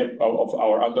PCA, of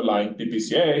our underlying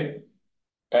PPCA,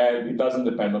 and it doesn't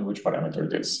depend on which parameter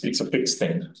it is. It's a fixed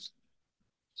thing.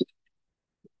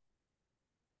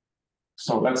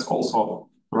 So let's also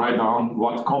write down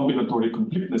what combinatory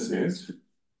completeness is.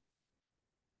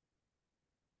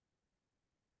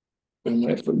 Am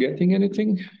I forgetting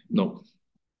anything? No.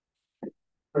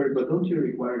 Sorry, but don't you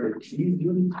require that E is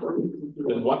uniform?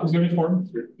 Then what is uniform?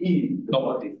 The E, the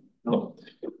body. No.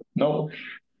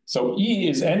 So E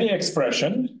is any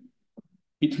expression.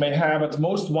 It may have at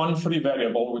most one free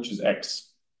variable, which is x.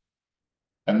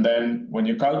 And then when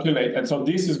you calculate, and so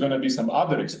this is going to be some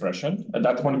other expression, and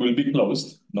that one will be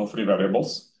closed, no free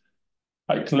variables.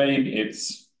 I claim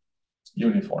it's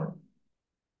uniform.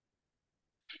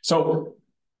 So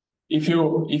if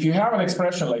you have an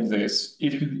expression like this,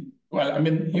 you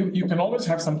can always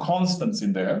have some constants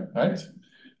in there, right?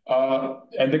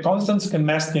 And the constants can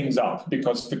mess things up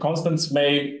because the constants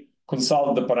may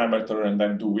consult the parameter and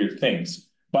then do weird things.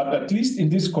 But at least in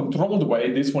this controlled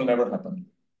way, this will never happen,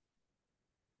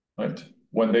 right?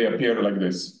 When they appear like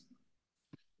this.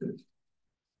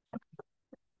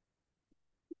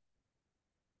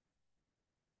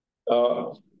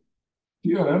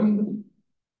 Theorem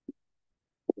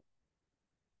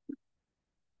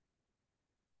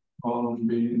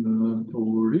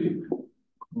combinatory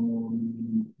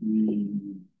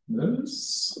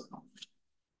completeness.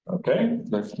 Okay,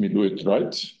 let me do it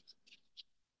right.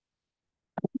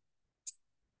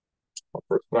 I'll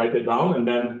first write it down and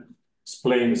then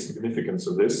explain the significance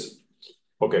of this.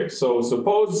 Okay, so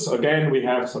suppose, again, we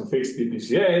have some fixed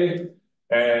PPCA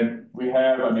and we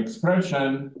have an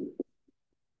expression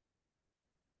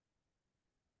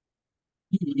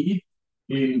E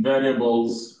in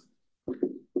variables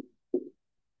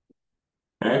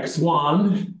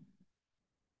x1,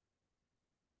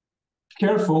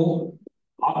 careful,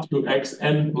 up to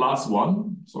xn plus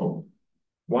 1, so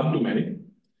 1 too many.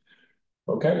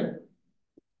 Okay,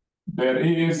 there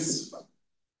is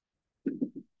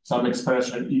some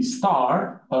expression E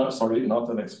star, sorry, not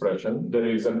an expression, there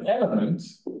is an element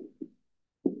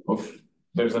of,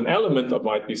 there's an element of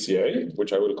my PCA,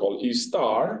 which I will call E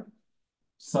star,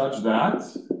 such that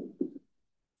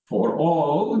for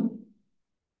all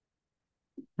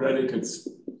predicates,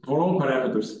 for all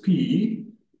parameters P,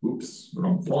 oops,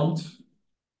 wrong font,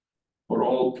 for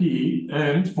all P,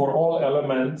 and for all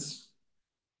elements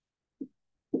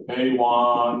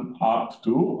A1 up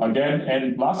to, again,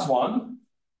 n plus 1,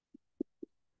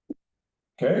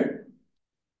 okay,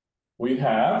 we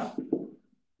have,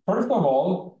 first of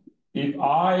all, if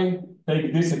I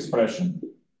take this expression,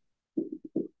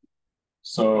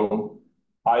 so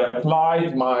I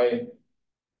applied my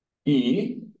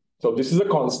E, so this is a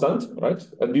constant, right?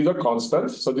 And these are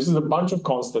constants. So this is a bunch of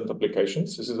constant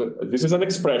applications. This is an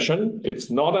expression. It's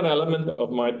not an element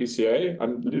of my PCA.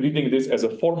 I'm reading this as a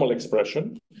formal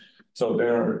expression. So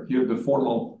there, here the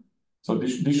formal, so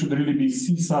this should really be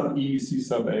C sub E, C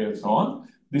sub A, and so on.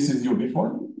 This is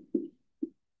uniform.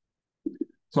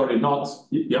 Sorry, not,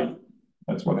 yeah,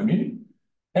 that's what I mean.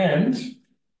 And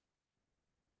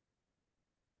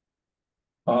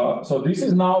so this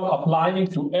is now applying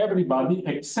to everybody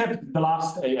except the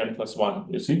last an plus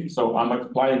 1, you see? So I'm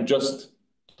applying just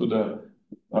to the,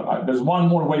 there's one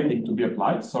more weighting to be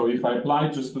applied. So if I apply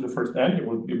just to the first n,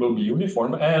 it will be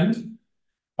uniform. And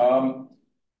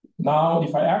now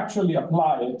if I actually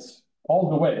apply it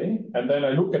all the way, and then I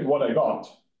look at what I got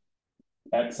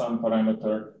at some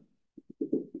parameter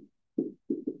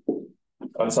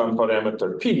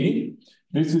P,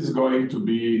 this is going to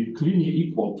be cleanly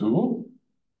equal to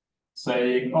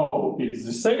saying, oh, it's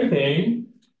the same thing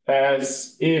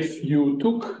as if you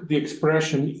took the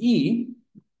expression E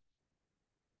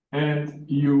and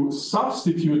you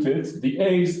substituted the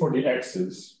A's for the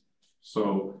X's.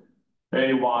 So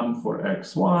A1 for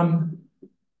X1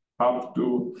 up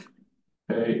to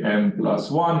AN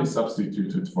plus 1 is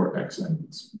substituted for Xn.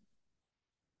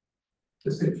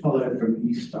 Does it follow from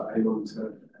E star A1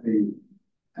 to A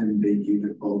and B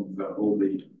uniform that all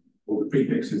the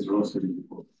prefixes are also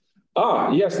uniform?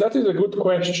 Yes, that is a good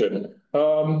question.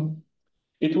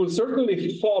 It will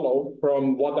certainly follow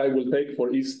from what I will take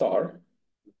for E star.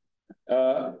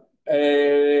 That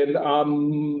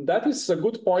is a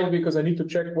good point because I need to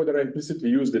check whether I implicitly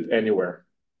used it anywhere.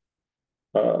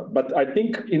 But I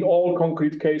think in all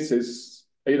concrete cases,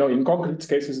 in concrete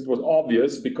cases, it was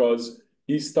obvious because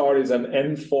E star is an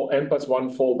n plus 1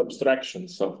 fold abstraction.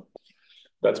 So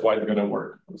that's why it's going to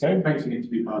work. Okay, it makes it to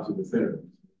be part of the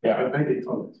theorem. Yeah. But maybe it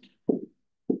follows.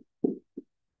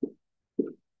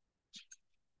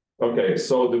 Okay,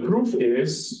 so the proof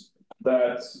is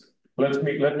that let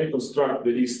me construct the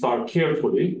E star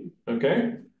carefully.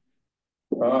 Okay.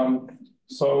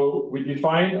 So we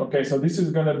define, okay, so this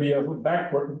is going to be a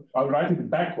backward, I'll write it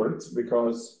backwards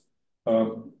because,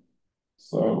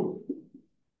 so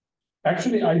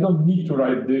Actually, I don't need to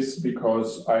write this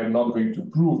because I'm not going to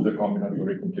prove the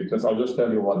combinatorial completeness. I'll just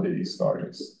tell you what the E star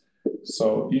is.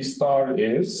 So E star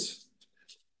is,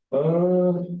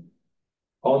 on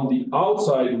the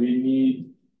outside, we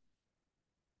need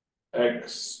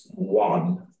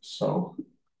x1. So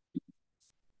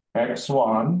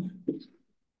x1,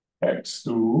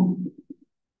 x2,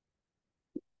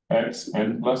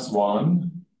 xn plus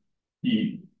 1,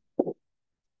 E.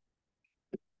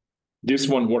 This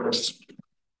one works.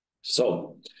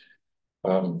 So,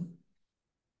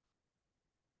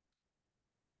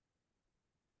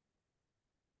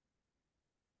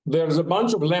 there's a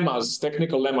bunch of lemmas,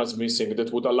 technical lemmas missing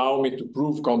that would allow me to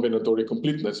prove combinatory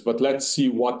completeness, but let's see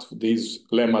what these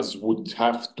lemmas would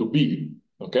have to be,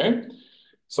 okay?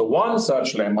 So one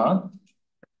such lemma,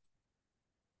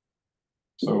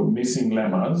 so missing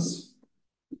lemmas,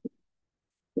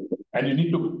 and you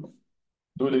need to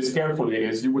do this carefully,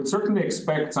 is you would certainly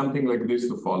expect something like this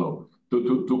to follow,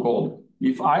 to hold.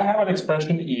 If I have an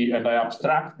expression E and I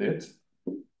abstract it,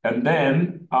 and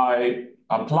then I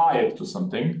apply it to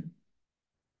something,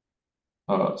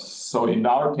 so in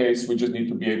our case, we just need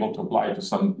to be able to apply it to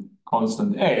some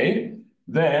constant A,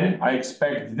 then I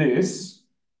expect this,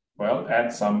 well,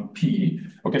 at some P.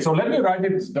 Okay, so let me write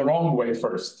it the wrong way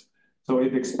first. So I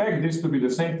expect this to be the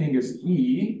same thing as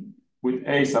E with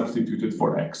A substituted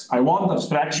for X. I want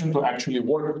abstraction to actually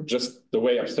work just the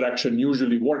way abstraction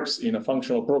usually works in a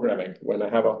functional programming, when I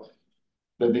have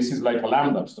that this is like a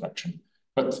lambda abstraction.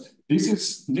 But this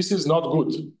is not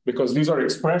good because these are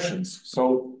expressions.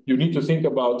 So you need to think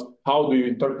about how do you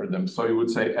interpret them. So you would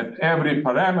say at every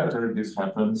parameter this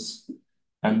happens,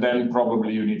 and then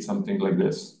probably you need something like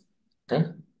this. Okay.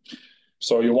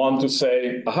 So you want to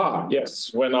say, aha,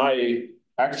 yes, when I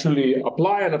actually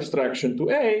apply an abstraction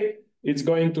to A, it's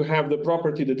going to have the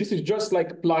property that this is just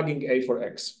like plugging A for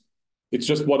X. It's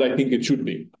just what I think it should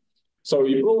be. So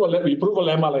you prove a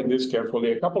lemma like this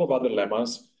carefully, a couple of other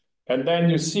lemmas, and then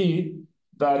you see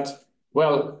that,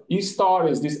 well, E star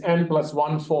is this n plus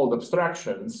one fold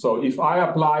abstraction. So if I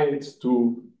apply it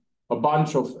to a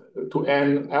bunch of, to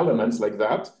n elements like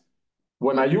that,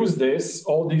 when I use this,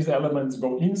 all these elements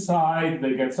go inside,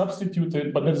 they get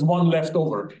substituted, but there's one left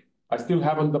over. I still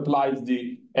haven't applied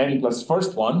the n plus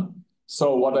first one.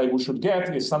 So what I should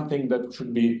get is something that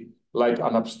should be like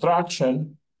an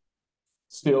abstraction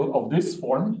still of this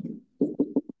form,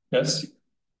 yes?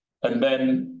 And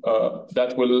then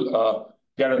that will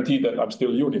guarantee that I'm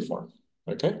still uniform,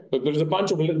 okay? But there's a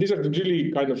bunch of, these are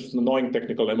really kind of annoying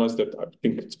technical lemmas that I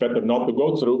think it's better not to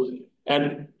go through.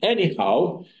 And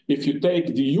anyhow, if you take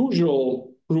the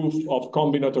usual proof of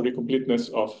combinatory completeness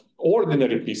of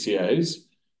ordinary PCAs,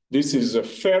 this is a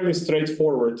fairly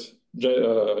straightforward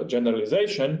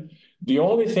generalization. The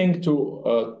only thing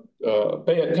to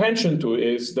pay attention to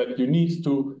is that you need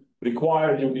to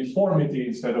require uniformity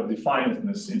instead of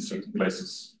definiteness in certain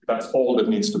places. That's all that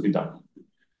needs to be done.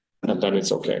 And then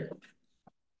it's okay.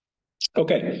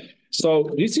 Okay,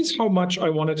 so this is how much I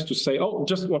wanted to say. Oh,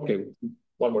 just, okay,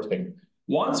 one more thing.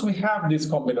 Once we have this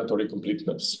combinatory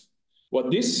completeness, what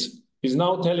this is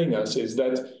now telling us is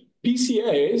that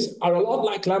PCAs are a lot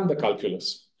like lambda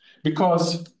calculus,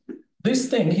 because this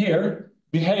thing here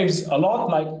behaves a lot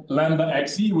like lambda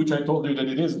XE, which I told you that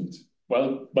it isn't.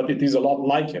 Well, but it is a lot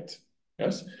like it,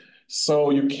 yes? So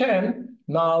you can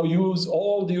now use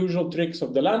all the usual tricks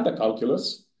of the lambda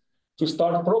calculus to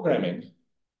start programming.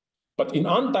 But in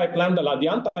untyped lambda, the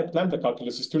untyped lambda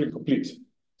calculus is still incomplete.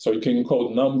 So you can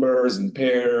encode numbers and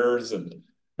pairs and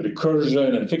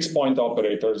recursion and fixed point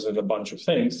operators and a bunch of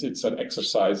things. It's an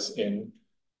exercise in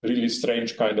really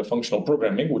strange kind of functional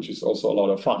programming, which is also a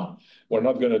lot of fun. We're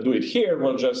not going to do it here.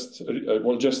 We'll just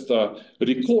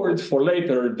record for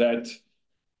later that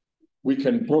we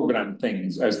can program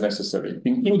things as necessary,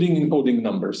 including encoding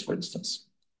numbers, for instance.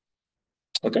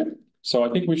 Okay, so I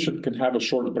think we can have a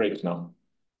short break now.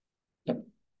 Yeah.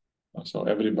 So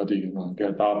everybody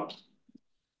get up,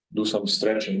 do some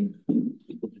stretching.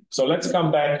 So let's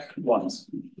come back once.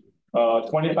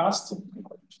 20 past?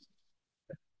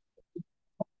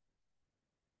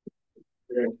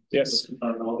 Yes.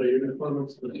 Are all the uniform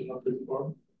expression of this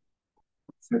form?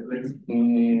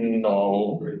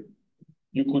 No.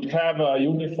 You could have a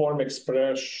uniform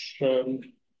expression.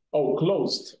 Oh,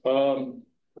 closed.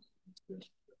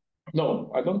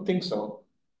 No, I don't think so.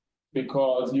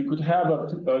 Because you could have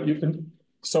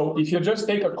so if you just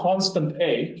take a constant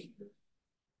A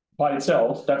by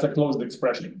itself, that's a closed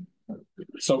expression.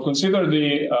 So consider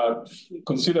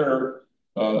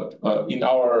in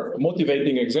our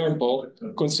motivating example,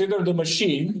 consider the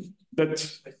machine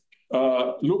that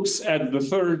looks at the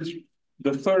third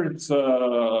the third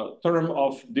term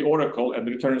of the oracle and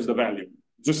returns the value.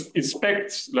 Just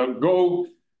inspect, like, go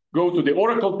to the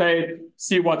oracle tape,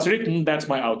 see what's written, that's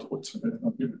my output. That's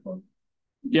not uniform.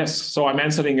 Yes, so I'm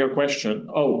answering your question.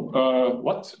 Oh,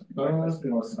 what?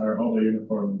 Are all the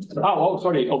uniform? Oh,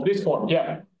 sorry, of this form,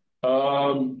 yeah.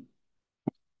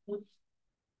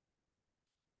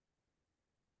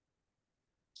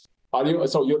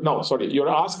 You're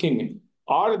asking,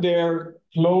 are there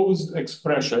closed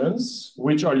expressions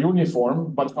which are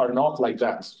uniform but are not like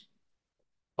that?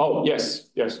 Oh, yes,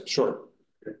 sure.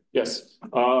 Yes.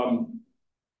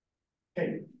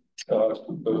 Okay.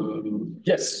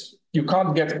 Yes, you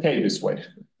can't get K this way.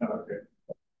 Okay.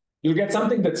 You'll get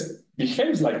something that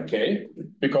behaves like K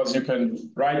because you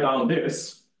can write down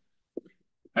this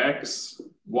X,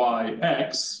 Y,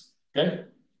 X, okay?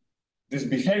 This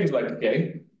behaves like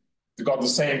K. It's got the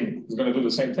same, it's going to do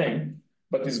the same thing,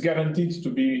 but it's guaranteed to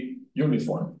be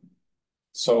uniform.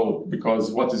 So,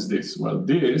 because what is this? Well,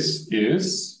 this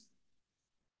is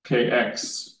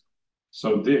Kx.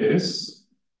 So this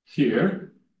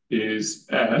here is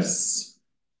S,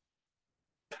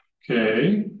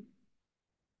 K,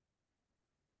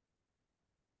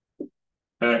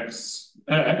 X,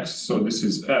 X. So this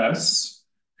is S,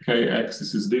 Kx,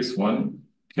 this is this one,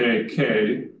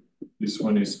 Kk, this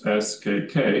one is S,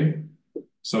 Kk.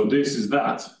 So this is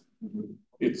that.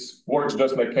 It works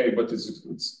just like K, but it's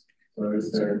So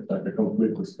is there like a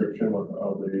complete description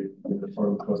of the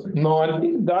uniform cluster? No, I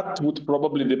think that would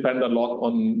probably depend a lot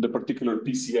on the particular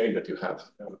PCA that you have.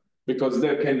 Because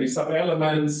there can be some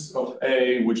elements of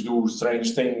A which do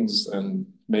strange things, and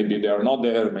maybe they are not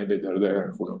there, maybe they're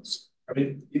there, who knows. I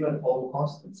mean, even all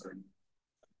constants are.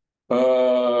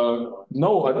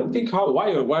 No, I don't think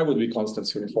why would be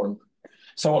constants uniform?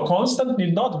 So a constant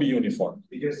need not be uniform.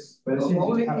 Because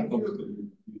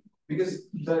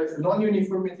the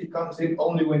non-uniformity comes in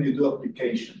only when you do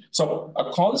application. So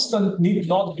a constant need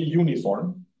not be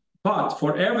uniform, but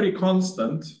for every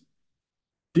constant,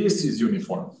 this is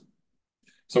uniform.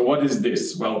 So what is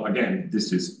this? Well, again,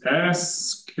 this is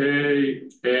S, K,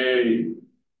 A,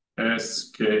 S,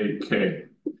 K, K.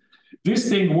 This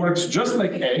thing works just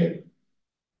like A.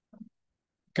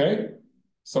 Okay?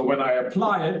 So when I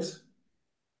apply it,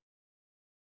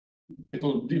 it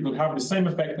will have the same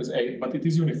effect as A, but it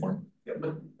is uniform. Yeah,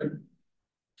 but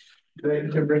the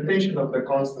interpretation of the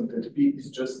constant at B is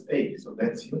just A, so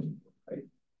that's uniform, right?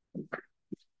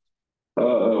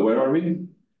 Where are we?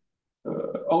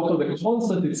 Also, the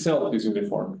constant itself is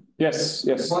uniform. Yes.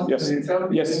 Thank you.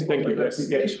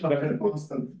 Yes.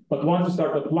 But once you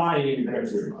start applying,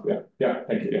 yeah.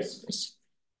 Thank you. Yes.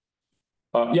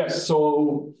 Yes.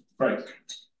 So right.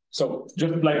 So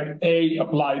just like A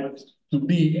applied to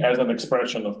B as an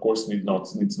expression, of course, needs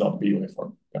not be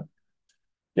uniform. Yeah.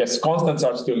 Yes, constants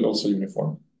are still also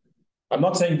uniform. I'm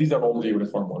not saying these are all the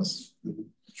uniform ones.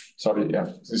 Sorry. Yeah,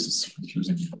 this is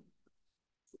confusing.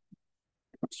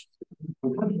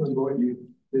 I'm trying to remember what you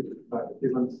did about a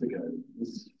few months ago.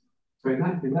 So in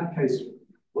that case,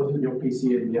 wasn't your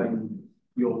PCA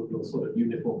your sort of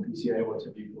uniform PCA or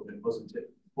whatever you call it, wasn't it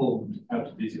formed out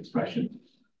of these expressions?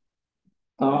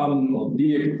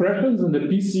 The expressions in the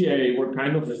PCA were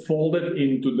kind of folded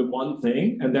into the one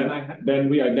thing, and then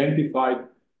we identified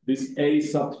this A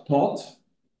subtot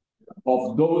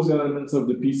of those elements of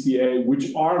the PCA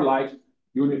which are like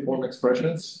uniform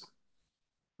expressions.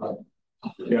 Right.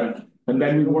 Yeah. And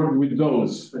then we work with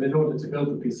those. But in order to build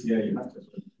the PCA, you have to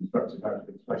construct it out of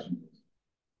expressions.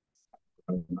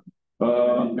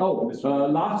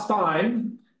 Last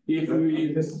time,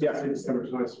 It's kind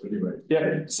of nice anyway.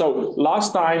 Yeah. So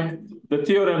last time, the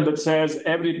theorem that says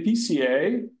every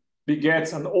PCA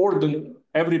begets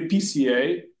every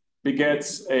PCA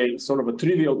begets a sort of a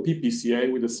trivial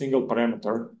PPCA with a single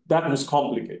parameter. That was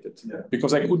complicated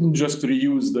because I couldn't just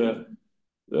reuse the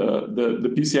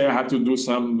PCA. I had to do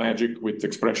some magic with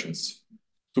expressions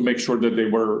to make sure that they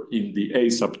were in the A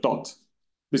subtot.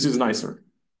 This is nicer.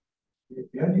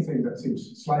 The only thing that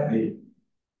seems slightly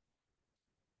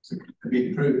could be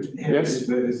improved here is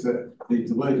that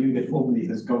the word uniformity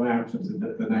has gone out of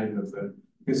the name of the.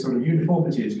 Because sort of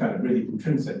uniformity is kind of really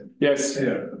intrinsic. Yes.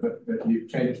 Here, but you've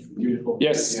changed from uniformity.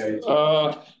 Yes.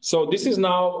 So this is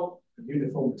now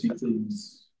uniformity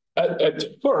seems at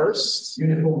first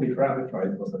uniformly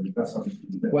parameterized. That's something.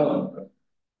 Well,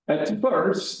 at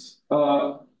first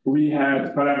we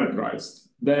had parameterized.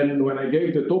 Then when I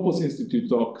gave the Topos Institute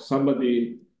talk,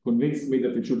 somebody convinced me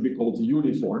that it should be called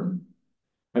uniform.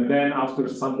 And then after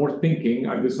some more thinking,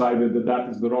 I decided that that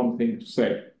is the wrong thing to say,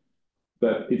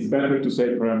 that it's better to say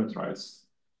parameterized.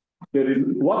 There is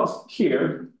what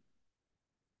here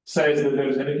says that there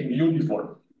is anything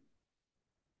uniform.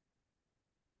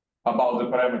 about the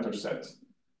parameter set.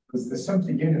 Because there's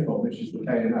something uniform, which is the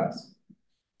KNS.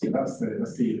 So that's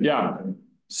the yeah.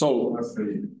 So that's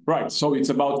the right. So it's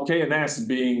about KNS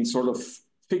being sort of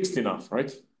fixed enough,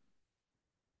 right?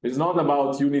 It's not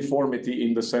about uniformity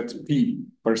in the set P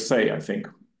per se, I think.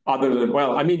 Other than,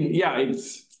 well, I mean, yeah,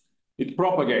 it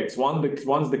propagates.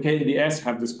 Once the K and the S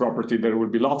have this property, there will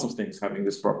be lots of things having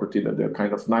this property that they're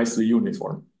kind of nicely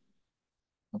uniform.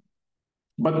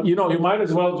 But you might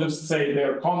as well just say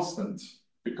they're constant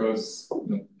because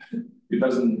it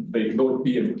doesn't, they ignore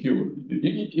P and Q.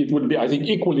 It would be, I think,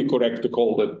 equally correct to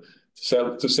call them,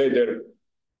 to say they're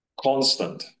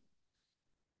constant.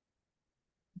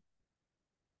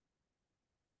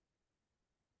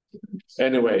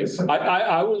 Anyway,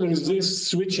 I will resist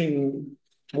switching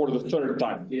for the third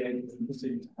time. Yeah, you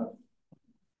seem to have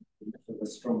a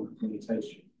strong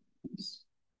connotation.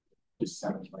 This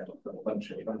sounds like a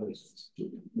bunch of others.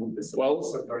 Well,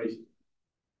 it's a very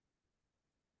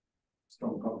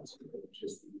strong concept, which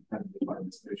is you can define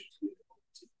this notion.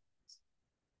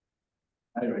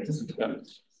 Anyway, it doesn't matter.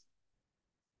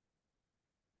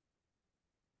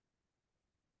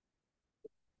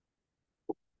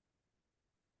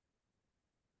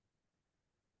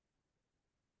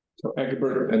 So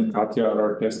Egbert and Katja are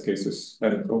our test cases.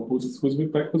 And who's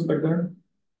back there?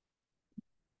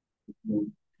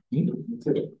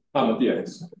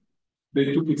 Yes.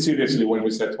 They took it seriously when we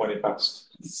said 20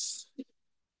 past.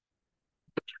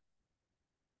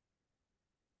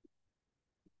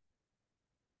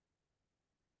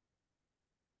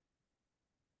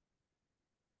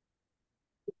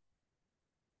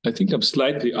 I think I'm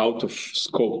slightly out of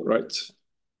scope, right?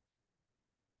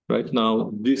 Right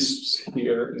now, this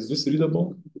here, is this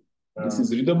readable? This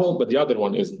is readable, but the other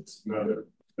one isn't. No,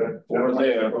 Over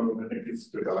there. I think it's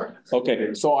too dark.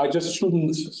 Okay, so I just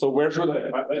shouldn't, so where should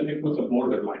let me put a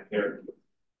borderline here.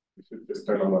 You should just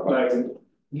turn on the light.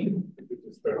 You should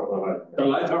just turn on the light. The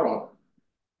lights are on.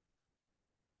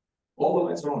 All the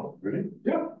lights are on. Really?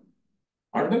 Yeah.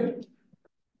 Aren't they?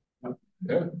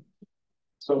 Yeah.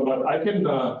 So, but I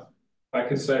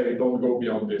can say don't go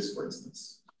beyond this, for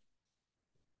instance.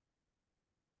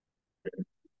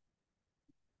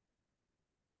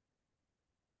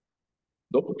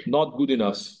 Nope, not good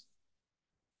enough.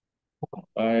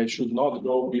 I should not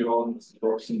go beyond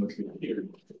approximately here.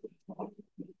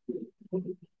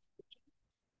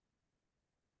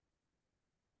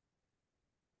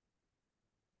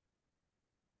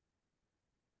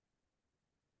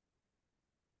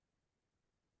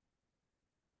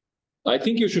 I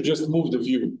think you should just move the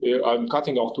view. I'm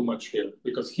cutting off too much here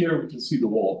because here we can see the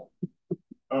wall.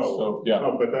 Oh, so, yeah.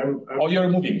 Oh, but oh, you're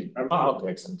moving. Okay,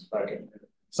 excellent. Okay.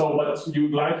 So, but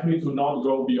you'd like me to not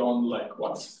go beyond like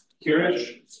what?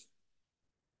 Here-ish?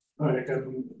 Oh, I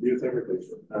can use everything.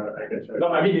 I can show. No,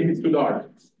 I mean if it's too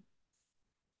dark.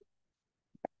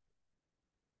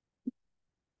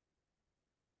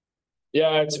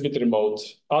 Yeah, it's a bit remote.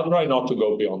 I'll try not to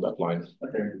go beyond that line.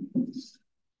 Okay.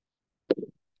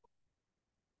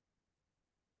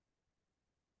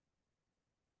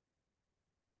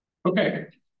 Okay,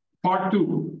 part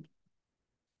two.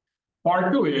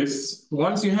 Part two is,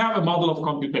 once you have a model of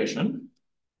computation,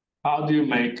 how do you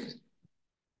make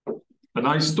a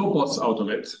nice topos out of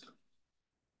it?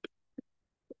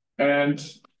 And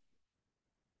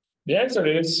the answer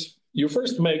is, you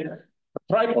first make a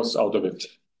tripos out of it.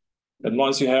 And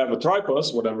once you have a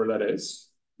tripos, whatever that is,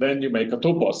 then you make a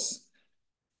topos.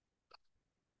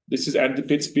 This is Andy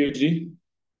Pitt's PhD.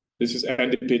 This is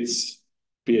Andy Pitt's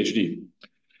PhD.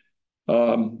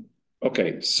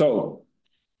 Okay, so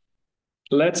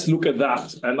let's look at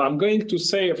that. And I'm going to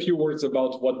say a few words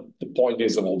about what the point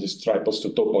is of all this tripos to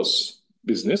topos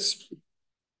business.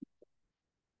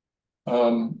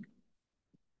 So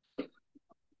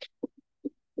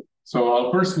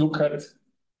I'll first look at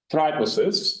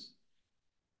triposes.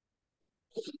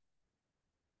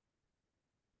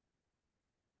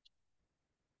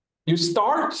 You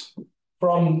start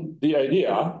from the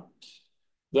idea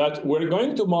that we're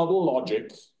going to model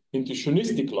logic,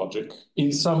 intuitionistic logic,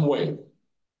 in some way.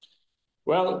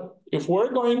 Well, if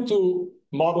we're going to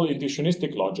model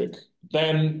intuitionistic logic,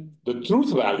 then the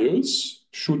truth values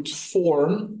should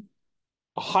form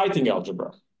a Heyting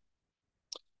algebra.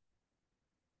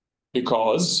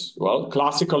 Because, well,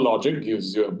 classical logic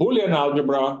gives you a Boolean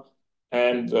algebra,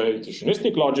 and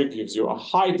intuitionistic logic gives you a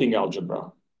Heyting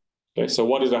algebra. Okay, so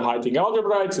what is a Heyting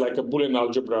algebra? It's like a Boolean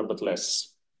algebra, but less.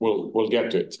 We'll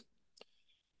get to it.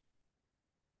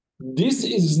 This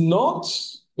is not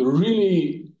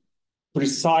really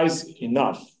precise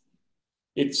enough.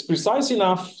 It's precise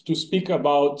enough to speak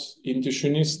about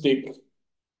intuitionistic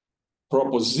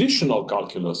propositional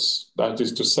calculus, that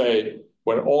is to say,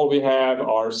 when all we have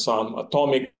are some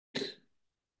atomic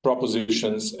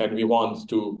propositions and we want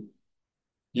to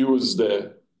use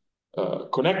the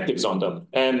connectives on them,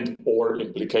 and or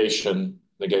implication,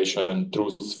 negation,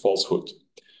 truth, falsehood.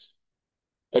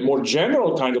 A more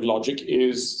general kind of logic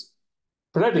is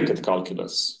predicate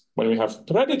calculus. When we have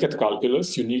predicate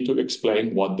calculus, you need to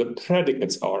explain what the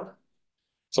predicates are.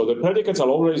 So the predicates are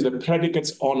always the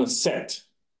predicates on a set,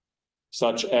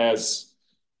 such as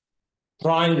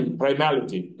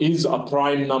primality is a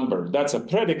prime number. That's a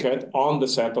predicate on the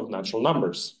set of natural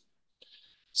numbers.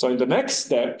 So in the next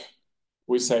step,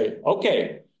 we say,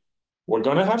 okay, we're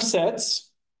going to have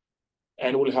sets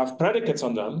and we'll have predicates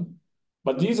on them,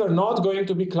 but these are not going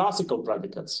to be classical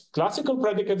predicates. Classical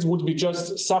predicates would be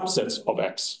just subsets of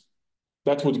X.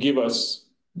 That would give us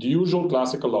the usual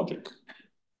classical logic.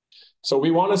 So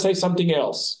we want to say something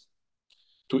else.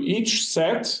 To each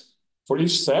set, for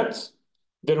each set,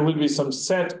 there will be some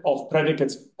set of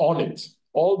predicates on it,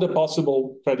 all the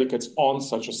possible predicates on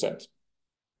such a set.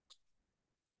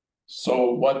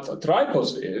 So what a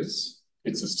tripos is,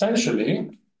 it's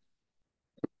essentially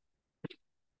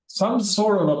some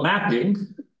sort of a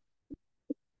mapping.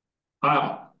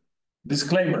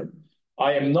 Disclaimer,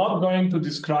 I am not going to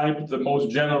describe the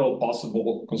most general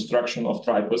possible construction of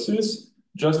triposes,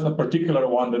 just a particular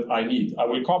one that I need. I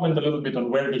will comment a little bit on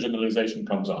where the generalization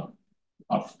comes up.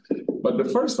 But the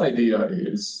first idea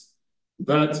is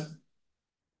that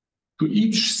to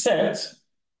each set,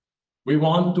 we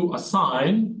want to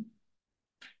assign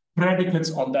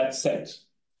predicates on that set.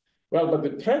 Well, but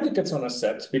the predicates on a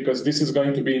set, because this is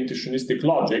going to be intuitionistic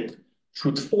logic,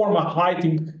 should form a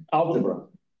Heyting algebra.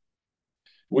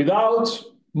 Without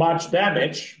much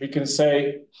damage, we can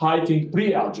say Heyting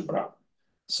pre-algebra.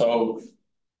 So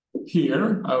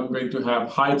here, I'm going to have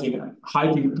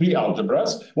Heyting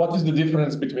pre-algebras. What is the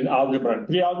difference between algebra and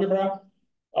pre-algebra?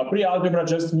 Pre-algebra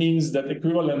just means that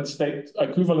equivalent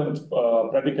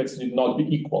predicates need not be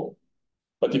equal.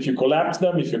 But if you collapse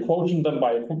them, if you quotient them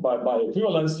by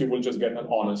equivalence, you will just get an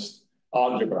honest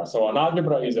algebra. So an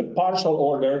algebra is a partial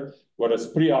order, whereas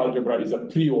pre-algebra is a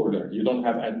pre-order. You don't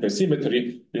have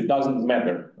antisymmetry. It doesn't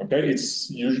matter. Okay,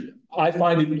 I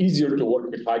find it easier to work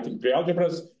with Heyting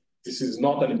pre-algebras. This is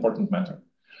not an important matter.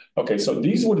 Okay, so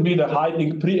these would be the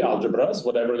Heyting pre-algebras,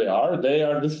 whatever they are. They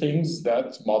are the things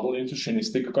that model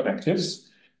intuitionistic connectives.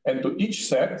 And to each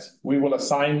set, we will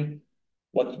assign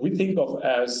what we think of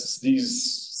as these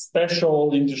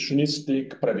special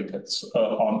intuitionistic predicates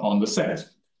on the set.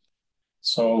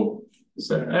 So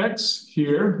set X,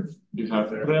 here you have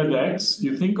pred X.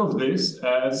 You think of this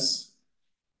as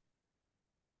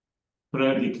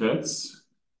predicates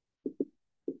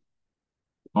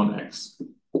on X.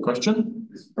 Question?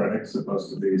 Is predicate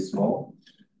supposed to be small?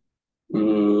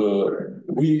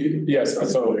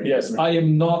 Yes, I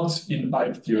am not in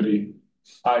type theory.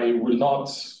 I will not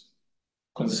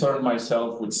concern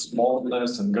myself with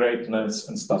smallness and greatness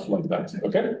and stuff like that,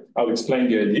 okay? I'll explain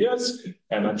the ideas,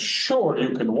 and I'm sure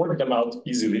you can work them out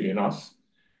easily enough.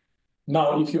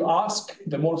 Now, if you ask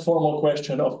the more formal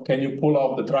question of, can you pull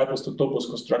off the tripos to topos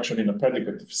construction in a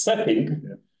predicative setting?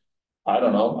 Yeah. I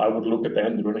don't know, I would look at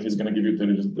Andrew and he's going to give you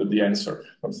the answer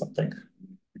or something.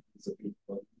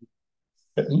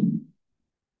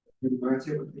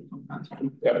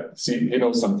 Yeah, see, he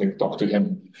knows something, talk to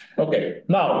him. Okay,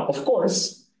 now, of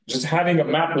course, just having a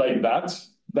map like that,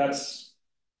 that's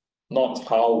not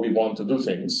how we want to do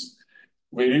things.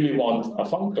 We really want a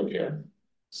functor here.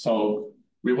 So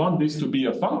we want this to be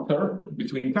a functor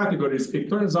between categories. It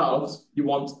turns out you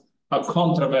want a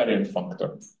contravariant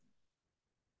functor.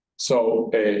 So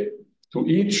to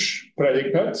each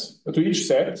predicate, to each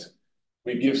set,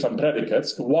 we give some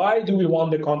predicates. Why do we want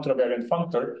the contravariant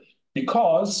functor?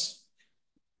 Because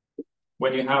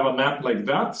when you have a map like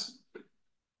that,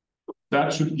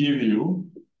 that should give you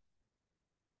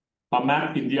a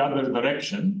map in the other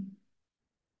direction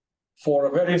for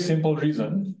a very simple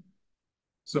reason.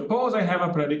 Suppose I have a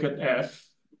predicate F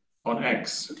on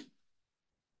X.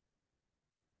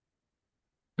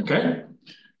 Okay?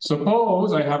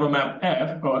 Suppose I have a map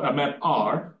F or a map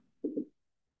R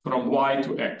from Y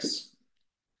to X.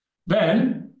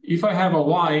 Then, if I have a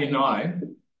Y in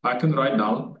I can write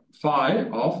down phi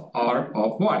of R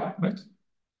of Y, right?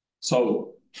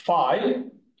 So phi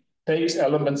takes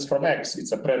elements from X.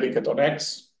 It's a predicate on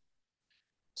X.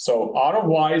 So R of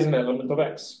Y is an element of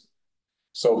X.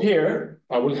 So here,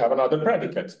 I will have another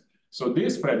predicate. So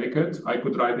this predicate, I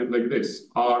could write it like this,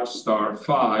 R star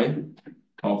phi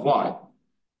of Y.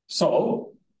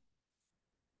 So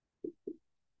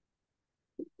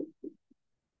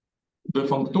the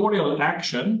functorial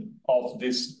action of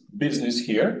this business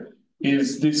here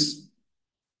is this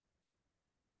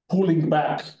pulling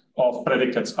back of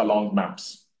predicates along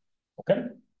maps. Okay,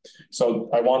 so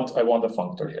I want a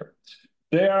functor here.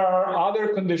 There are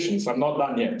other conditions. I'm not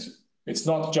done yet. It's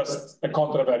not just a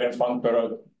contravariant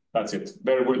functor. That's it.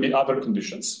 There will be other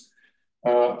conditions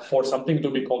for something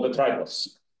to be called a tripos.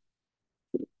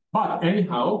 But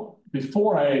anyhow,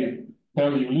 before I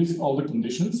tell you list all the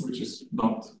conditions, which is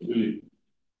not really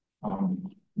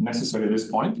necessary at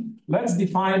this point, let's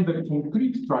define the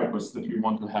concrete tripos that we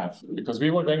want to have, because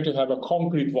we were going to have a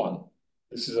concrete one.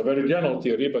 This is a very general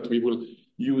theory, but we will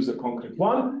use a concrete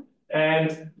one.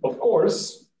 And of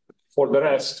course, for the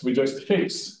rest, we just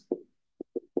fix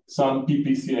some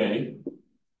PPCA.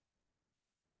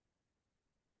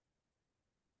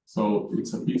 So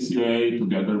it's a PCA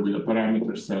together with a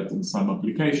parameter set and some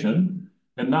application.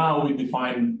 And now we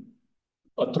define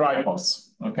a tripos.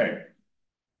 Okay.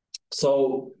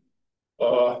 So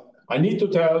I need to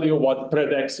tell you what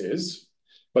predx is.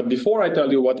 But before I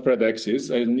tell you what predx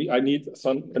is, I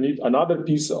need another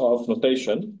piece of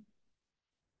notation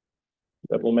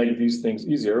that will make these things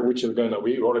easier, which is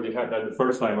we already had that the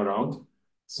first time around.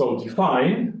 So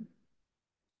define.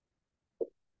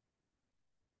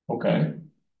 Okay.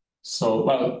 So,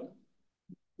 well,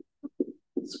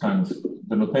 it's kind of,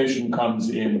 the notation comes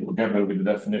in together with the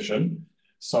definition.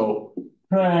 So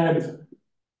pred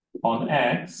on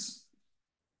X,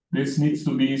 this needs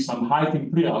to be some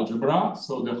Heiting pre-algebra.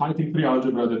 So the Heiting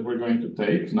pre-algebra that we're going to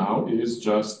take now is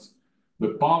just the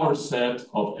power set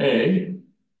of A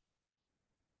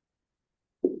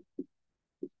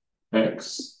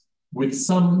X with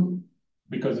some,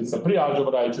 because it's a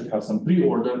pre-algebra, it should have some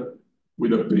pre-order.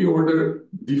 With a pre-order,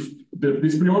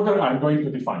 this pre-order, I'm going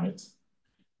to define it.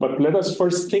 But let us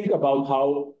first think about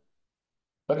how,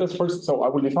 so I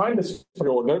will define this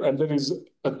pre-order, and there is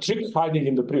a trick hiding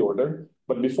in the pre-order.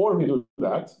 But before we do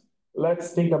that,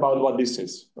 let's think about what this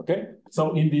is, okay?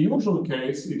 So in the usual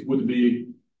case, it would be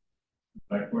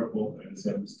backward movement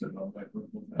instead of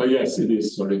backward movement. Oh, yes, it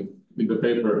is, sorry. In the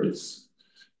paper, it's,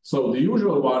 so the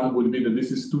usual one would be that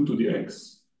this is 2 to the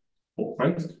x,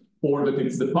 right? Or that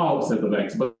it's the power set of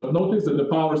x. But notice that the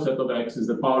power set of x is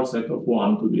the power set of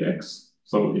 1 to the x.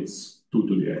 So it's 2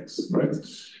 to the x, right?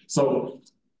 So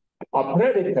a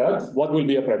predicate, what will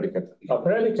be a predicate? A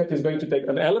predicate is going to take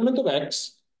an element of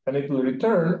x, and it will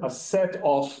return a set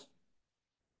of,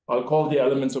 I'll call the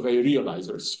elements of A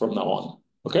realizers from now on,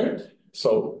 okay?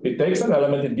 So it takes an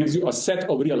element, it gives you a set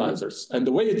of realizers. And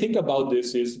the way you think about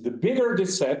this is the bigger the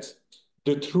set,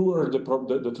 the truer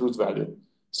the truth value.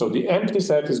 So the empty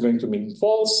set is going to mean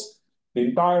false. The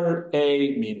entire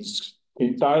A means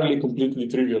entirely, completely,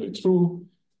 trivially true.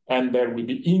 And there will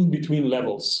be in-between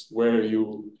levels where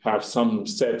you have some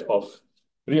set of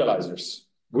realizers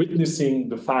witnessing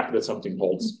the fact that something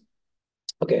holds.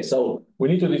 Okay, so we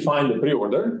need to define the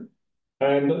pre-order.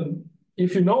 And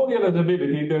if you know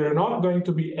realizability, there are not going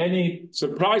to be any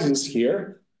surprises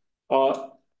here.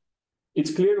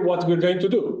 It's clear what we're going to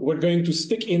do. We're going to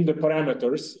stick in the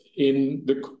parameters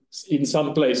in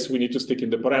some place. We need to stick in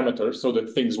the parameters so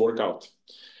that things work out.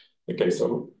 Okay,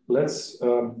 so let's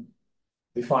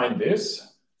define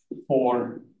this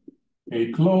for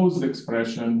a closed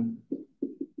expression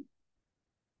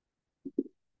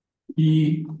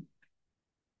E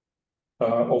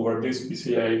over this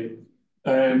PCA,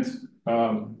 and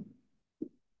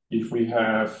if we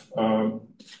have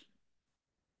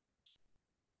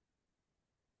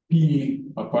P,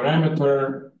 a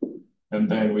parameter, and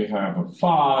then we have a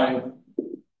phi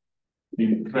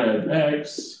in pred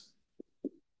x,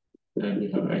 and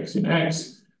we have x in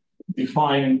x,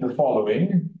 define the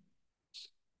following.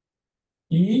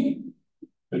 E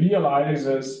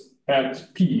realizes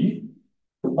at P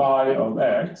phi of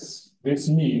x. This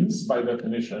means, by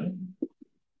definition,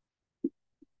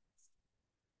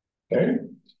 okay,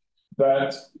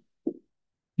 that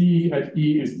P at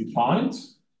E is defined,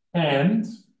 and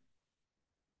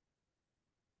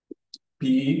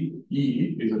PE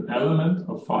is an element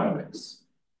of phi of x.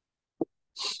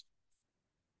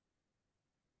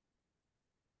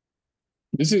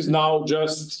 This is now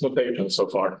just notation so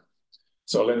far.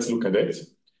 So let's look at it.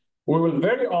 We will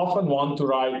very often want to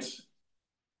write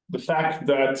the fact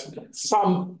that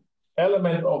some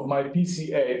element of my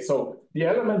PCA, so the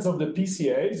elements of the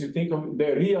PCAs, you think of,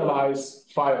 they realize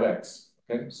phi of x.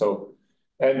 Okay, so,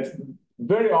 and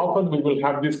very often we will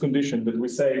have this condition that we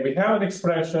say we have an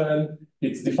expression,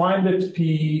 it's defined at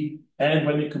P, and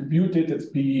when you compute it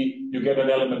at P, you get an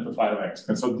element of phi of x.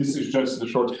 And so this is just the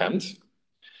shorthand.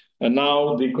 And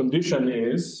now the condition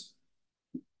is,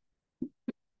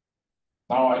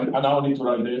 now I need to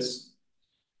write this.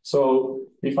 So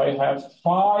if I have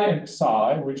phi and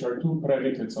psi, which are two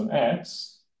predicates on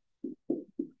x,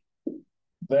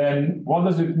 then what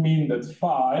does it mean that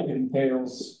phi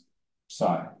entails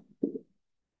psi?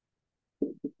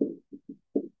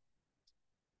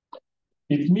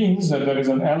 It means that there is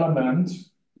an element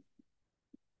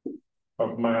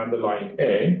of my underlying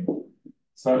A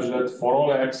such that for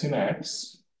all x in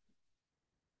x,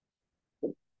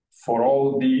 for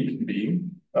all b in b,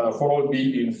 for all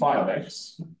b in phi of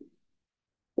x,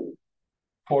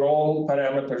 for all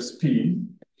parameters p,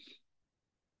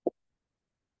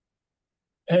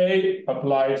 A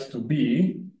applied to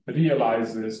B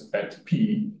realizes at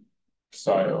P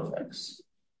psi of x.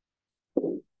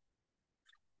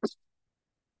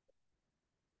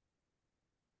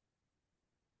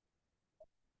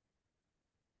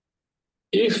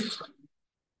 If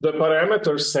the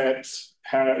parameter set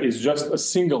is just a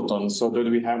singleton so that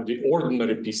we have the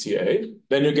ordinary PCA,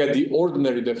 then you get the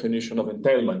ordinary definition of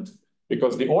entailment,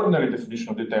 because the ordinary definition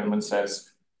of entailment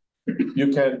says you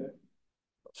can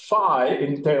phi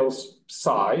entails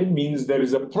psi, means there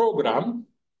is a program,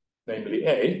 namely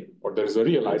A, or there's a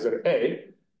realizer A,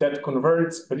 that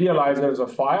converts realizers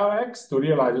of phi of x to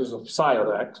realizers of psi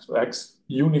of x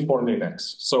uniformly in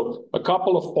x. So a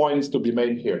couple of points to be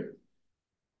made here.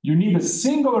 You need a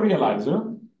single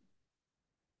realizer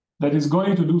that is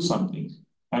going to do something.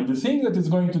 And the thing that it's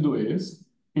going to do is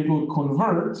it will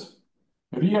convert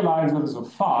realizers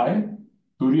of phi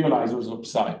to realizers of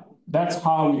psi. That's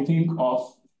how we think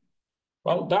of,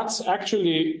 well, that's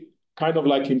actually kind of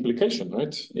like implication,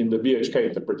 right? In the BHK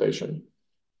interpretation.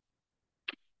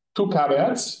 Two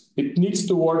caveats. It needs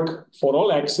to work for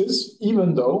all x's,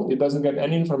 even though it doesn't get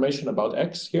any information about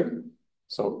x here.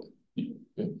 So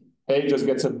A just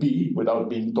gets a B without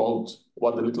being told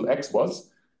what the little x was.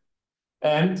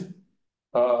 And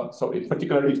so in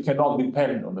particular, it cannot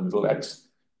depend on the little x.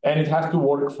 And it has to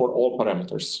work for all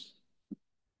parameters.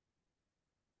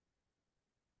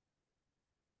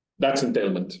 That's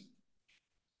entailment.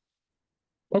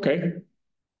 Okay.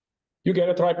 You get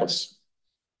a tripos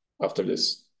after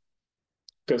this,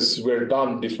 because we're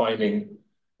done defining.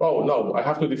 Oh, no, I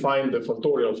have to define the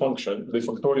factorial function, the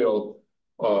factorial,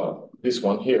 this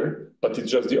one here, but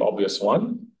it's just the obvious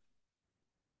one.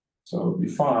 So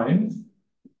define.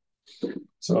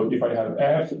 So if I have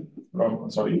f from,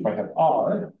 sorry, if I have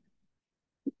r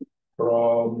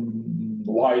from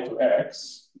y to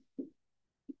x,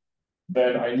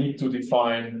 then I need to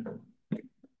define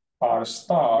r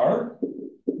star,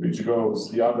 which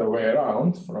goes the other way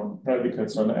around from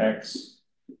predicates on x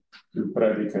to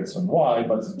predicates on y,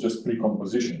 but it's just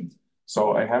precomposition.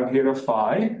 So I have here a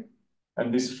phi,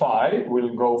 and this phi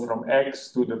will go from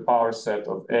x to the power set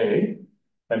of a,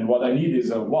 and what I need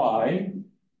is a y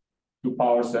to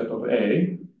power set of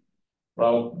a.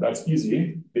 Well, that's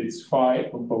easy. It's phi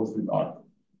composed with r.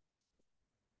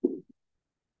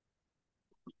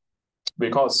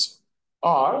 Because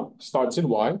r starts in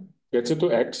y, gets it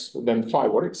to x, then phi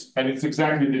works, and it's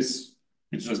exactly this.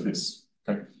 It's just this,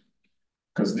 okay?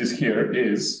 Because this here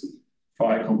is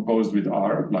phi composed with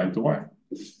r applied to y.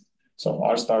 So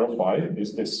r star of phi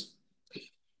is this.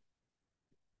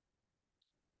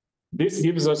 This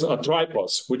gives us a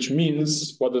tripos, which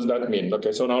means, what does that mean?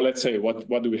 Okay, so now let's say, what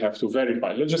do we have to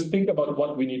verify? Let's just think about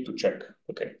what we need to check,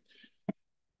 okay?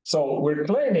 So we're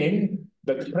claiming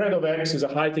that pred of x is a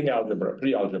Heyting algebra,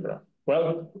 pre-algebra.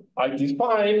 Well, I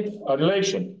defined a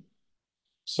relation.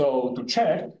 So to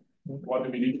check, what do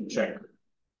we need to check?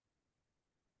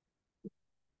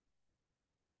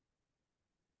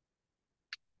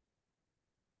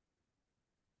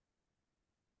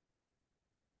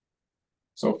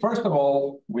 So first of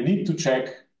all, we need to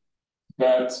check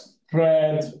that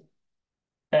pred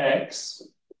x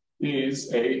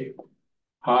is a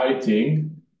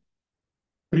Heyting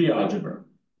pre-algebra.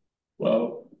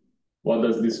 Well, what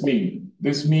does this mean?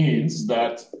 This means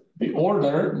that the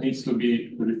order needs to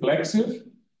be reflexive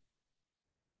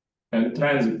and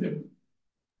transitive.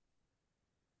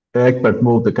 Egbert,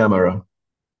 move the camera.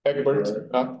 Egbert,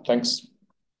 thanks.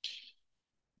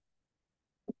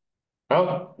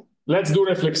 Well, let's do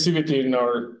reflexivity in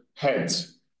our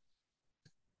heads.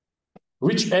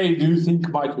 Which A do you think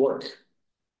might work?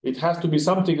 It has to be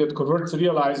something that converts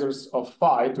realizers of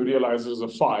phi to realizers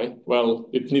of phi. Well,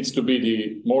 it needs to be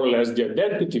the more or less the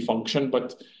identity function,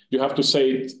 but you have to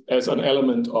say it as an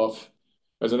element of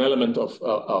my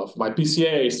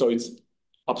PCA. So it's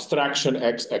abstraction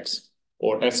XX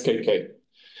or SKK.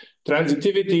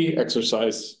 Transitivity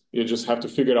exercise, you just have to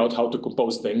figure out how to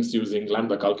compose things using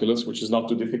lambda calculus, which is not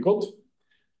too difficult.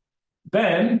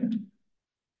 Then,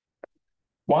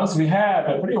 once we have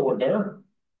a preorder,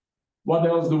 What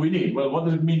else do we need? Well, what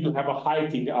does it mean to have a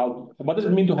Heyting algebra? What does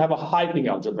it mean to have a Heyting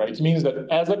algebra? It means that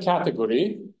as a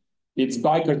category, it's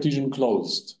bicartesian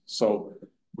closed. So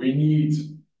we need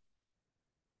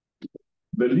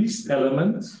the least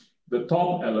element, the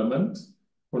top element,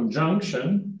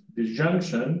 conjunction,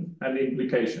 disjunction, and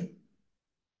implication.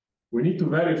 We need to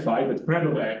verify that pred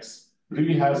of X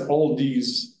really has all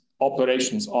these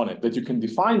operations on it, that you can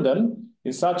define them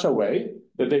in such a way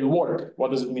that they work.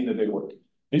 What does it mean that they work?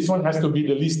 This one has to be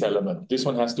the least element. This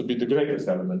one has to be the greatest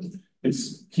element.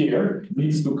 It's here,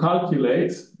 needs to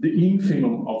calculate the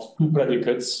infimum of two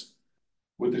predicates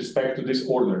with respect to this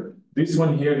order. This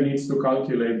one here needs to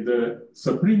calculate the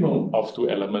supremum of two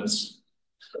elements.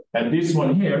 And this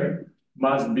one here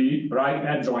must be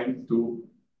right adjoint to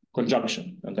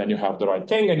conjunction. And then you have the right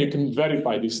thing, and you can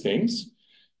verify these things.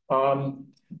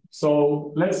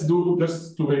 So let's do,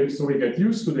 just to so we get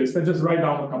used to this, let's just write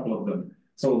down a couple of them.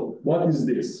 So what is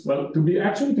this? Well, to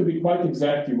be quite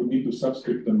exact, you would need to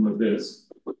subscript them with this.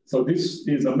 So this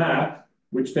is a map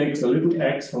which takes a little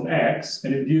x from X,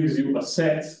 and it gives you a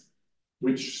set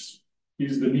which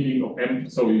is the meaning of empty.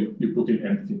 So you put in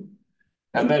empty.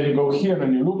 And then you go here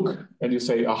and you look and you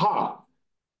say, aha,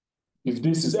 if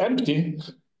this is empty,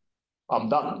 I'm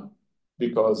done,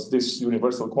 because this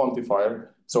universal quantifier,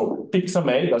 so pick some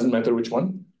A, doesn't matter which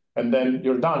one, and then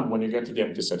you're done when you get to the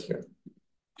empty set here.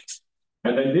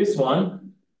 And then this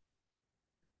one,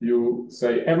 you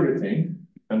say everything,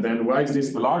 and then why is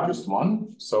this the largest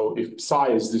one? So if psi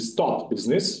is this top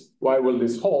business, why will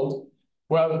this hold?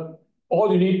 Well,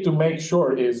 all you need to make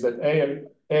sure is that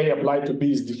A applied to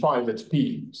B is defined at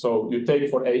P. So you take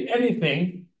for A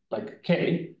anything, like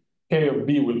K of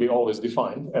B will be always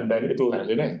defined, and then it'll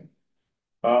land in A.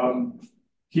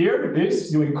 Here,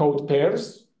 this, you encode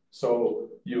pairs. So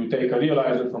you take a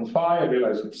realizer from phi, a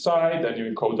realizer from psi, then you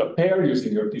encode a pair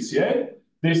using your PCA.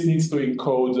 This needs to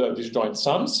encode disjoint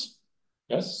sums.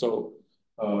 Yes, so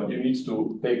you need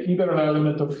to take either an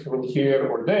element from here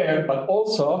or there, but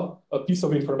also a piece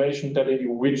of information telling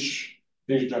you which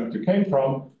disjunct you came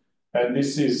from. And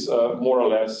this is more or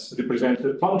less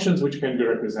represented functions which can be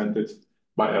represented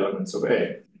by elements of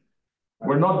A.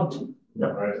 We're not... Yeah,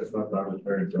 right. It's not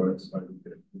arbitrary joints.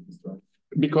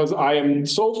 Because I am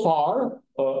so far,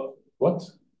 what?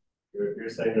 You're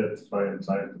saying that it's by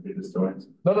inside to be disjoint?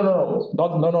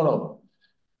 No.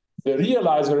 The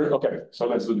realizer, okay, so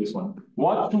let's do this one.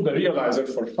 What do the realizer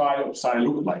for phi of psi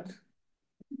look like?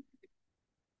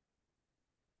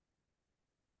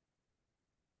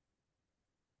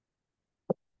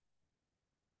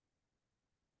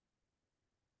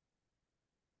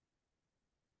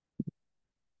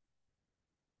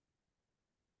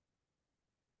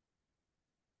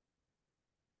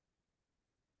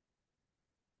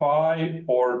 Phi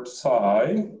or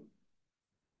psi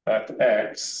at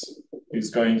X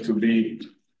is going to be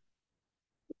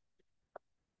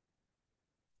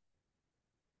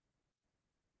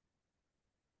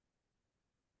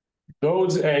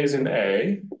those A's in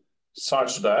A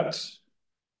such that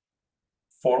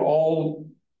for all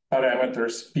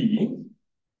parameters P,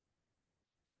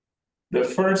 the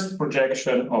first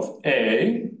projection of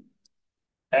A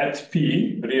at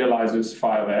P realizes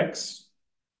 5x,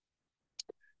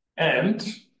 and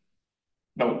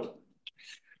note,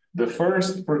 the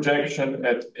first projection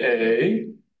at A,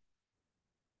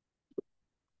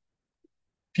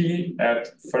 P at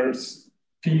first,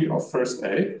 P of first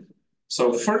A.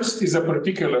 So first is a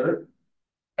particular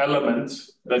element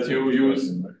that you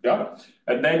use, yeah?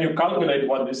 And then you calculate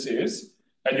what this is,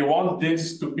 and you want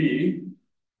this to be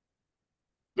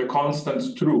the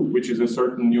constant true, which is a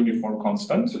certain uniform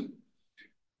constant.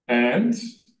 And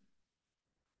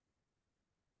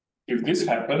if this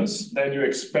happens, then you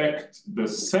expect the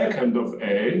second of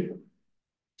A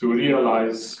to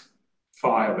realize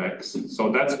 5x.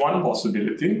 So that's one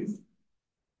possibility.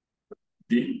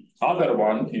 The other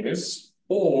one is,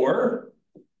 or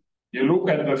you look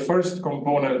at the first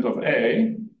component of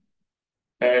A,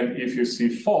 and if you see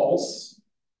false,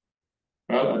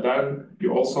 well, then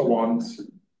you also want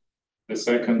the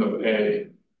second of A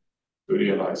to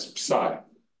realize psi.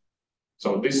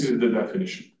 So this is the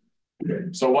definition.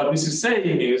 Okay. So what this is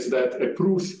saying is that a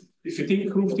proof, if you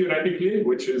think proof theoretically,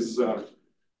 which is a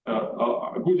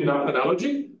good enough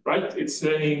analogy, right? It's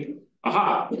saying,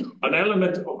 aha, an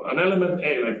element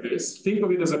A like this, think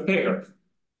of it as a pair.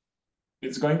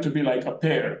 It's going to be like a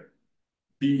pair,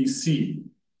 B, C.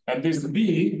 And this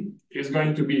B is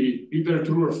going to be either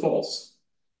true or false.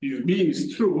 If B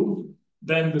is true,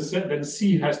 then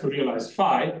C has to realize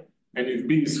phi, and if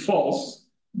B is false,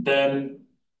 then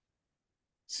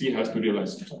C has to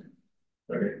realize phi.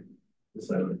 Okay.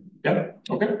 Yeah,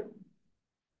 okay.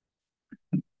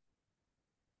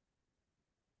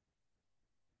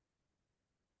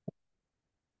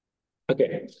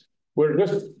 Okay, we're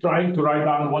just trying to write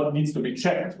down what needs to be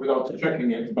checked without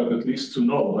checking it, but at least to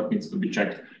know what needs to be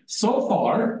checked. So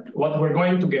far, what we're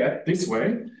going to get this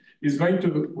way is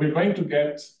we're going to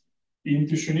get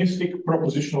intuitionistic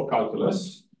propositional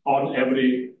calculus on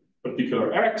every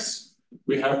particular x.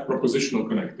 We have propositional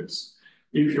connectives.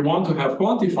 If you want to have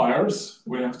quantifiers,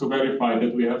 we have to verify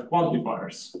that we have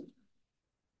quantifiers.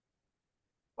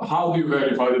 How do you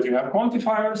verify that you have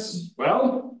quantifiers?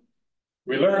 Well,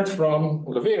 we learned from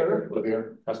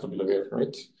Levere has to be Levere,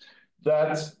 right?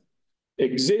 That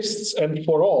exists and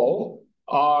for all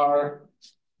are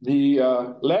the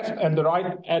left and the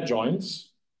right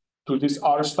adjoints to this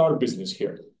R star business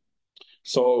here.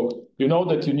 So you know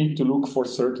that you need to look for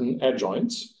certain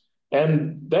adjoints.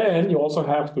 And then you also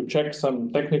have to check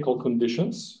some technical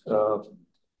conditions, that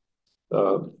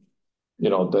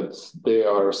they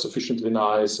are sufficiently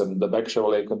nice and the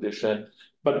Beck-Chevalier condition.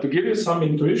 But to give you some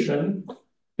intuition,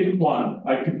 pick one.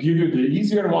 I could give you the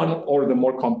easier one or the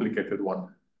more complicated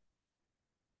one.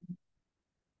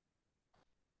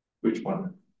 Which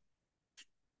one?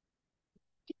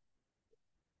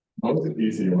 Oh, the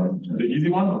easy one. The easy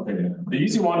one? Okay. The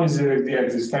easy one is the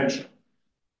existential.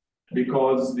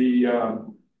 Because the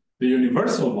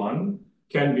universal one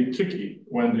can be tricky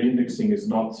when the indexing is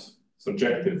not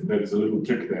subjective. There is a little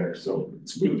trick there. So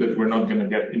it's good that we're not going to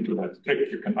get into that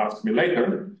trick. You can ask me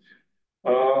later.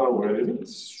 Where is it?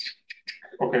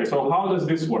 Okay, so how does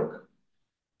this work?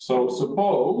 So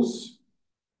suppose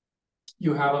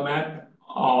you have a map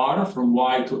R from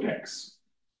Y to X.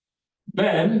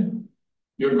 Then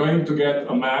you're going to get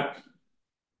a map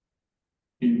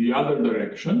in the other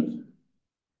direction,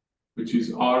 which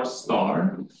is R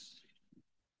star,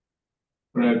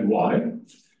 red Y.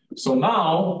 So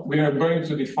now we are going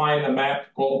to define a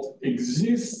map called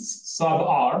exists sub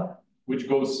R, which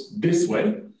goes this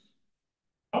way,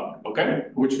 okay,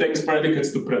 which takes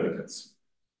predicates to predicates.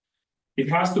 It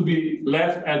has to be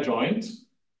left adjoint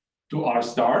to R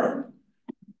star.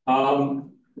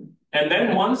 And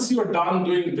then once you're done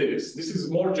doing this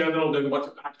is more general than what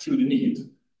you actually need.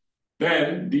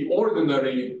 Then the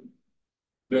ordinary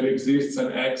that exists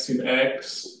an X in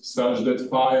X such that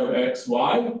phi of X,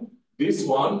 Y, this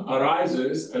one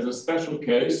arises as a special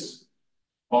case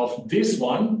of this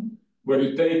one, where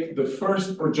you take the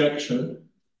first projection,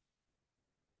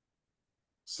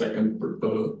 second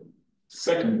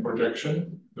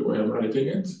projection, the way I'm writing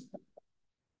it,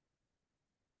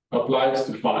 applies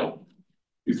to phi.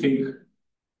 You think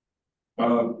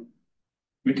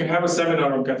we can have a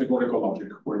seminar on categorical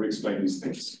logic where we explain these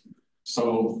things.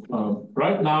 So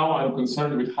right now I'm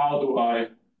concerned with how do I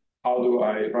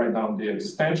write down the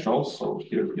existential. So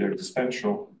here the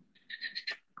existential.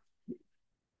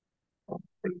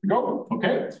 There we go.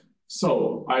 Okay.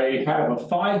 So I have a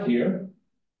phi here.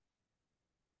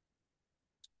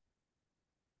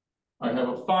 I have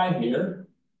a phi here,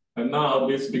 and now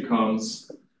this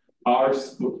becomes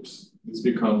this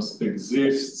becomes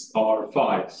exists R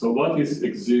phi. So what is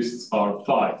exists R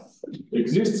phi?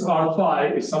 Exists R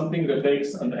phi is something that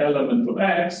takes an element of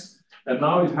X, and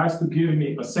now it has to give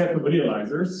me a set of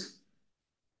realizers.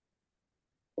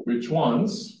 Which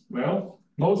ones? Well,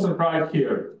 no surprise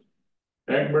here.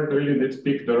 Egbert really did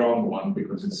pick the wrong one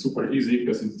because it's super easy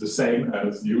because it's the same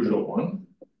as the usual one.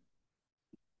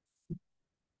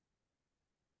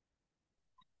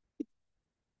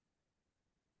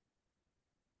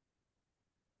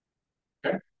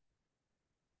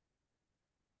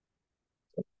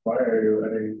 Why are you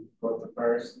adding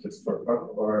quantifiers just for fun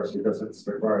or because it's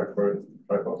required for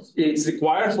triples? It's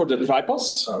required for the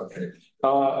triples. Okay.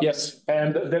 Yes,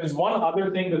 and there is one other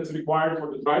thing that's required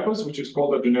for the triples, which is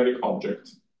called a generic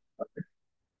object,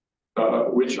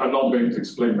 which I'm not going to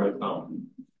explain right now.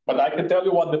 But I can tell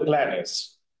you what the plan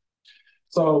is.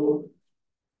 So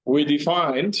we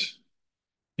defined,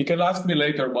 you can ask me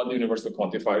later what the universal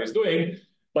quantifier is doing,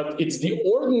 but it's the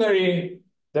ordinary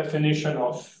definition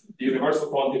of the universal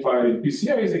quantifier in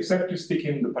PCAs, except you stick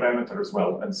in the parameter as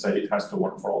well and say it has to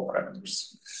work for all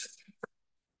parameters.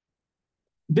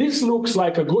 This looks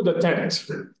like a good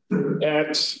attempt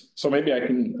at, so maybe I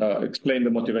can explain the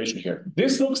motivation here.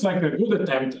 This looks like a good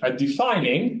attempt at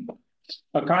defining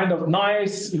a kind of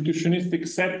nice intuitionistic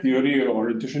set theory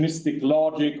or intuitionistic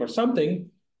logic or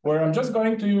something where I'm just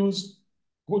going to use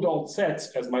good old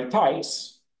sets as my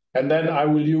types, and then I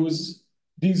will use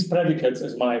these predicates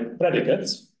as my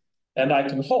predicates, and I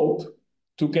can hope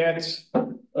to get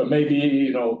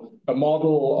maybe a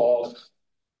model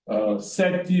of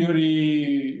set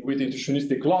theory with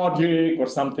intuitionistic logic or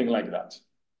something like that.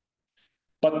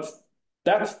 But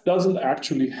that doesn't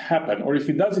actually happen, or if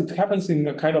it does, it happens in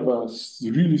a kind of a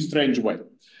really strange way.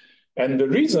 And the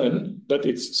reason that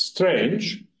it's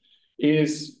strange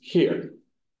is here.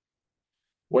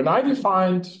 When I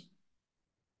defined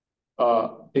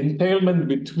entailment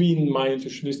between my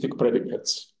intuitionistic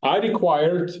predicates, I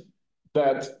required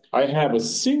that I have a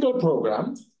single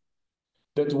program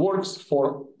that works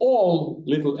for all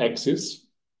little x's,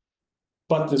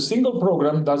 but the single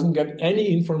program doesn't get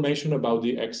any information about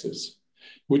the x's,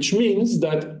 which means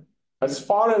that as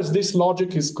far as this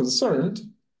logic is concerned,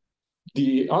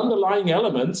 the underlying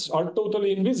elements are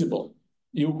totally invisible.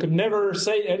 You can never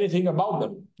say anything about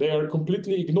them. They are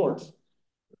completely ignored.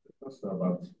 Also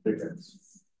about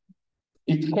pickets.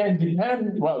 It can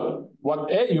depend, well, what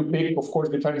A you pick, of course,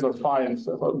 depends on phi and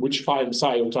which phi and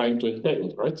psi you're trying to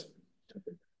entail, right?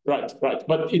 Right.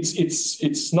 But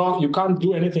it's not, you can't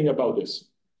do anything about this.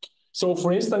 So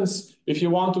for instance, if you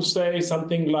want to say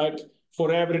something like,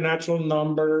 for every natural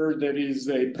number, there is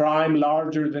a prime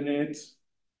larger than it,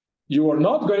 you are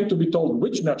not going to be told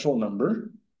which natural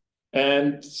number.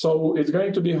 And so it's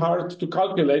going to be hard to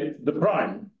calculate the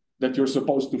prime that you're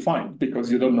supposed to find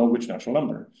because you don't know which natural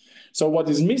number. So what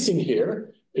is missing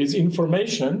here is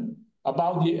information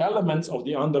about the elements of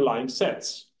the underlying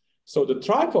sets. So the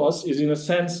tripos is, in a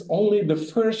sense, only the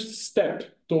first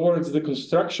step towards the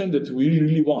construction that we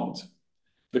really want.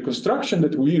 The construction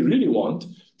that we really want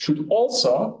should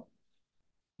also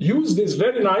use this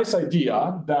very nice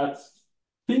idea that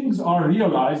things are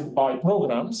realized by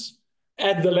programs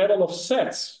at the level of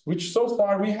sets, which so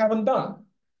far we haven't done.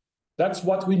 That's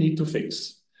what we need to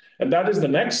fix. And that is the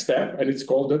next step, and it's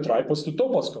called the tripos to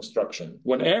topos construction.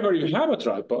 Whenever you have a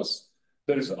tripos,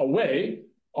 there is a way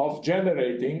of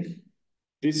generating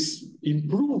this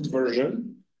improved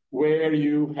version where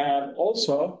you have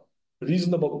also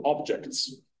reasonable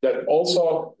objects that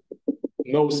also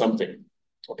know something,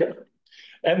 okay?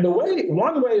 And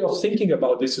one way of thinking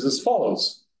about this is as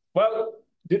follows. Well,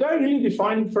 did I really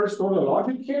define first order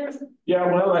logic here? Yeah,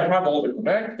 well, I have all the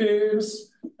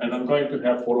connectives, and I'm going to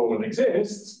have for all that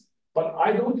exists, but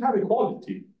I don't have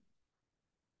equality.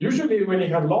 Usually when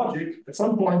you have logic, at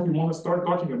some point you want to start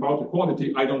talking about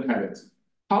equality. I don't have it.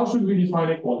 How should we define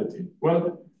equality?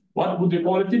 Well, what would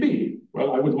equality be?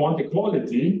 Well, I would want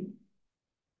equality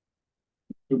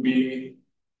to be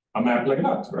a map like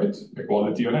that, right?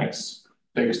 Equality on X.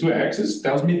 Takes two X's,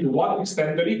 tells me to what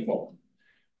extent they're equal.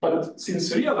 But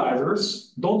since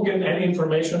realizers don't get any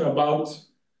information about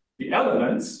the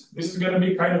elements, this is going to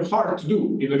be kind of hard to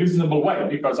do in a reasonable way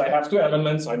because I have two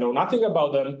elements, I know nothing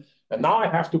about them, and now I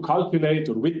have to calculate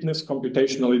or witness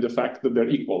computationally the fact that they're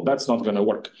equal. That's not going to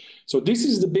work. So this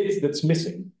is the bit that's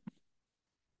missing.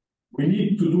 We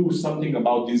need to do something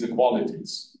about these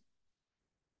inequalities.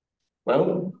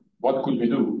 Well, what could we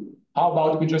do? How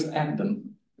about we just add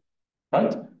them,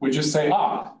 right? We just say,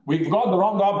 we've got the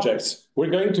wrong objects. We're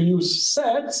going to use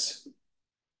sets,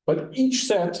 but each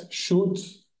set should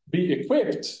be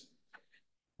equipped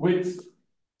with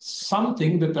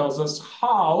something that tells us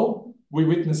how we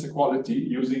witness equality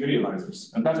using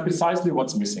realizers. And that's precisely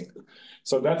what's missing.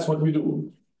 So that's what we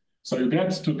do. So you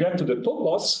get to the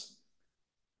topos.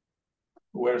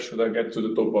 Where should I get to the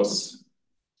topos?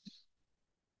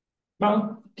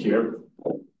 Well, here.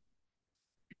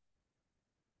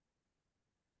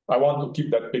 I want to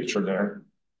keep that picture there.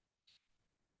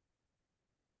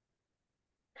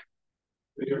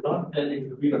 But you're not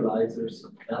adding realizers,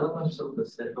 elements of the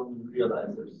set of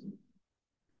realizers.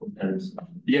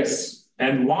 Yes,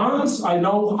 and once I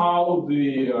know how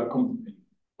the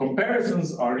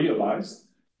comparisons are realized,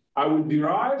 I will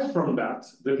derive from that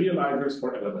the realizers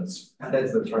for elements. And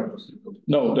that's the tripos to topos.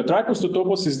 No, the tripos to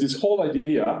topos is this whole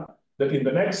idea that in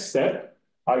the next step,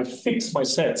 I fix my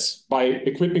sets by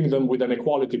equipping them with an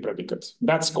equality predicate.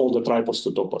 That's called the tripos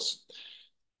to topos.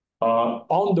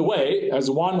 On the way, as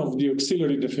one of the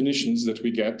auxiliary definitions that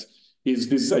we get, is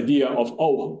this idea of,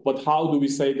 but how do we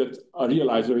say that a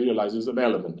realizer realizes an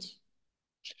element?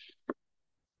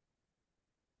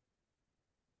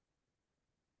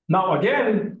 Now,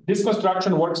 again, this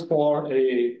construction works for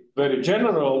a very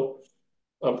general,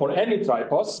 for any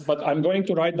tripos, but I'm going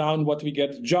to write down what we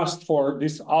get just for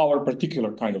our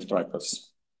particular kind of tripos.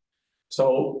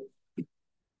 So,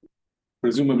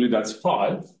 presumably that's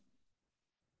 5.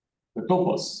 The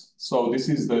topos. So this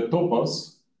is the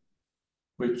topos,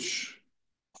 which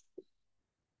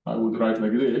I would write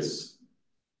like this.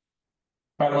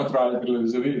 Parameterized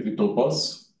realizability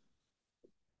topos,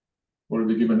 where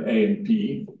we given A and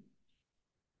P.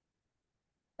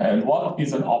 And what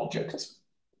is an object?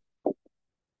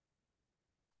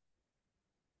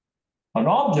 An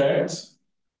object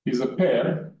is a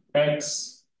pair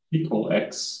X equal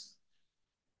X,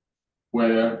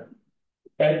 where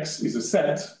X is a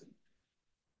set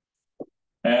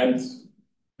And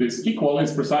this equal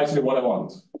is precisely what I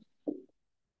want.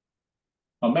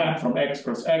 A map from x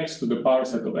cross x to the power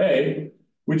set of A,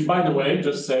 which, by the way,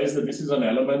 just says that this is an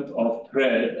element of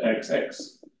pred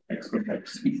xx, x cross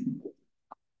x.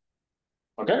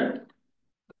 Okay?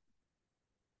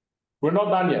 We're not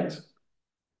done yet.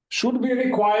 Should we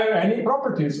require any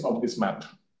properties of this map?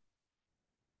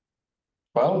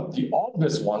 Well, the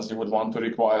obvious ones you would want to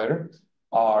require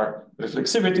are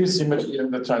reflexivity, symmetry,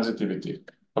 and the transitivity.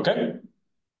 Okay?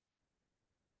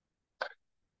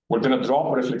 We're going to drop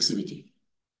reflexivity.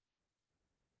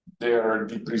 There are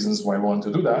deep reasons why I want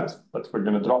to do that, but we're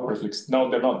going to drop reflex.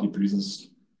 No, they're not deep reasons.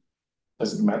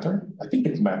 Does it matter? I think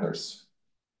it matters.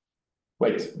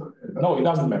 Wait, no, it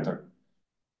doesn't matter.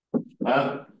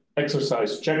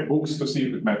 Exercise, check books to see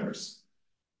if it matters.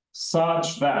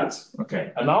 Such that,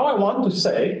 okay. And now I want to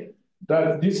say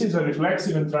that this is a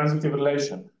reflexive and transitive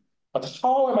relation. But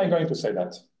how am I going to say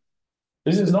that?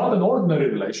 This is not an ordinary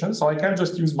relation, so I can't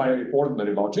just use my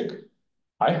ordinary logic.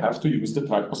 I have to use the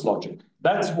Tripos logic.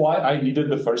 That's why I needed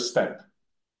the first step.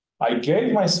 I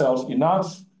gave myself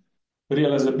enough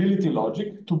realizability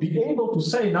logic to be able to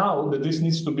say now that this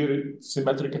needs to be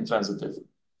symmetric and transitive.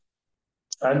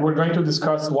 And we're going to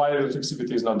discuss why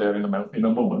reflexivity is not there in a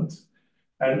moment.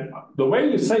 And the way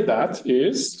you say that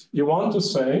is you want to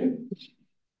say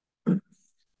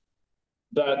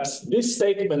that this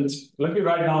statement, let me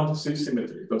write down to see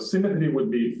symmetry. So symmetry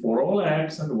would be for all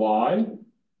x and y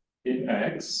in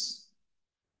x,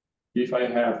 if I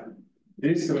have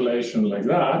this relation like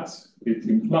that, it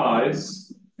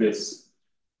implies this.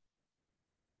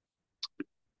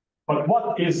 But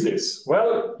what is this?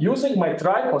 Well, using my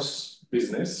Tripos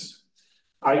business,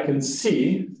 I can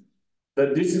see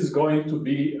that this is going to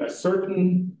be a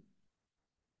certain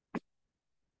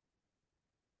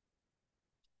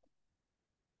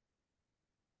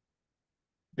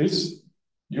this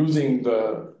using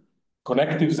the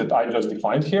connectives that I just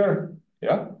defined here,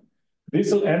 yeah,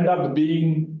 this will end up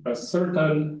being a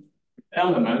certain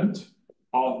element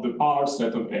of the power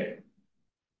set of A.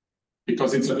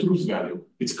 Because it's a truth value.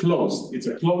 It's closed. It's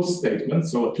a closed statement,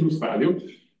 so a truth value.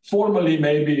 Formally,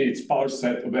 maybe it's power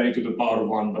set of A to the power of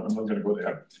 1, but I'm not going to go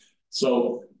there.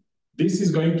 So this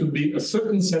is going to be a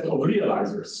certain set of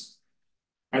realizers.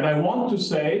 And I want to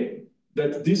say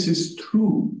that this is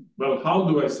true. Well, how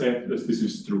do I say that this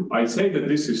is true? I say that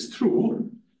this is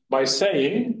true by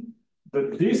saying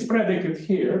that this predicate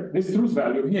here, this truth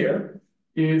value here,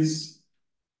 is,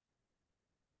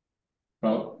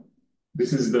 well,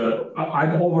 this is the,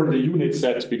 I'm over the unit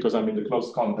set because I'm in the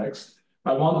closed context.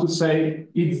 I want to say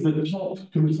it's the top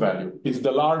truth value. It's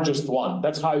the largest one.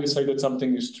 That's how you say that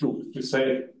something is true. You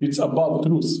say it's above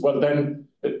truth. Well, then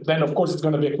of course it's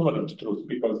going to be equivalent to truth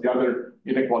because the other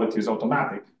inequality is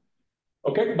automatic.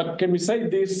 Okay, but can we say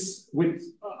this with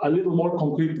a little more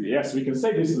concretely? Yes, we can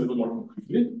say this a little more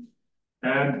concretely.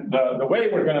 And the way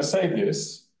we're going to say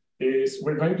this is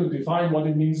we're going to define what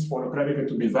it means for a predicate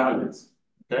to be valid.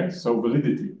 Okay, so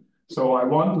validity. So I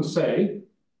want to say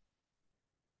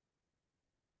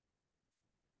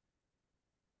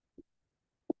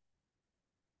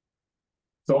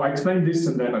so I explain this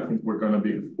and then I think we're gonna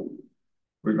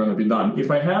be done. If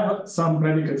I have some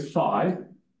predicate phi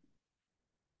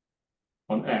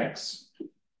on x,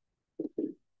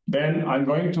 then I'm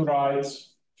going to write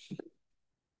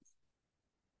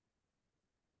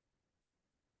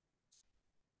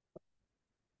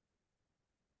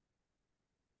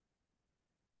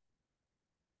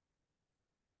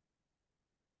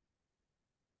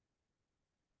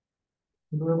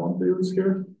what do I want to use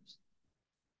here?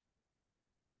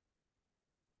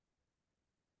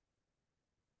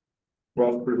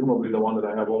 Well, presumably the one that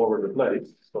I have all over the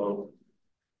place. So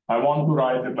I want to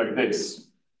write it like this.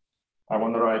 I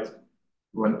want to write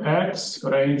when x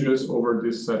ranges over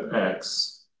this set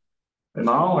x. And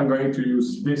now I'm going to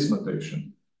use this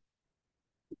notation.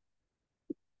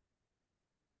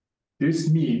 This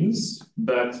means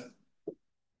that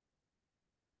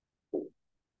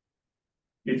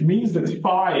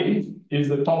phi is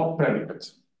the top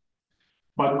predicate.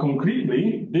 But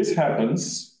concretely, this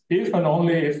happens if and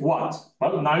only if what?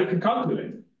 Well, now you can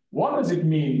calculate. What does it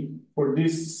mean for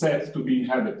this set to be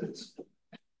inhabited?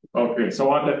 Okay, so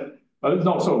what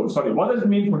what does it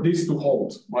mean for this to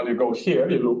hold? Well, you go here,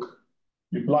 you look,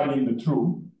 you plug in the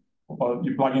true, or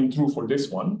you plug in true for this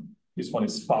one. This one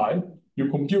is phi. You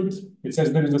compute, it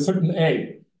says there is a certain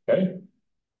A, okay?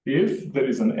 If there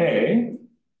is an A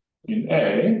in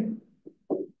A,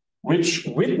 which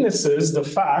witnesses the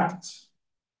fact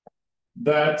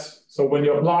that, so when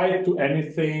you apply it to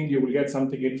anything, you will get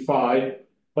something in phi,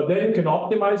 but then you can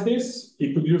optimize this.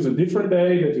 You could use a different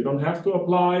A that you don't have to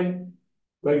apply.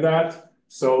 like that.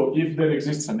 So if there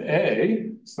exists an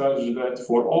A such that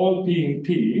for all P in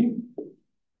P,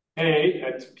 A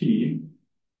at P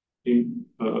in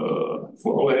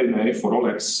for all A in A, for all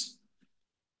X,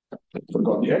 I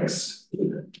forgot the X.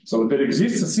 So there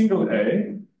exists a single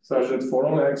A such that for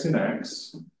all X in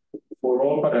X, for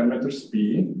all parameters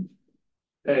P,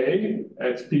 A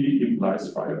at P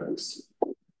implies 5X.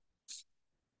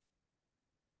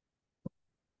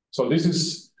 So this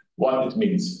is what it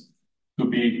means to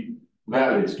be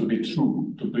valid, to be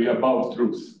true, to be above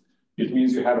truth. It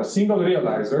means you have a single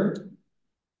realizer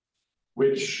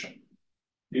which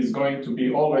is going to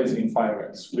be always in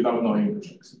 5X without knowing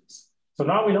which X is. So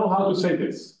now we know how to say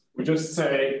this. We just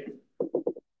say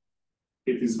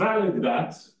it is valid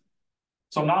that.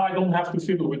 So now I don't have to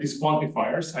fiddle with these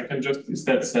quantifiers. I can just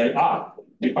instead say,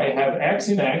 if I have X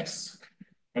in X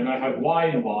and I have Y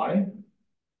in Y,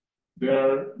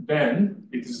 then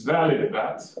it is valid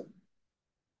that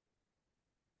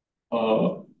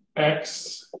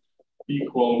X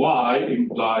equal Y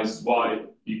implies Y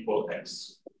equal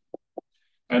X.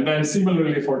 And then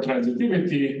similarly for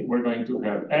transitivity, we're going to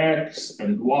have X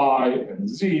and Y and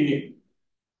Z,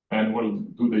 and we'll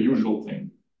do the usual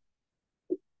thing.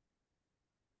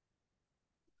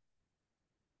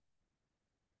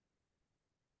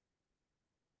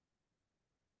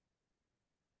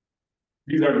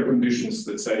 These are the conditions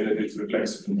that say that it's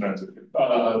reflexive and transitive,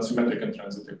 symmetric and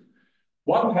transitive.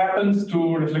 What happens to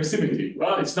reflexivity?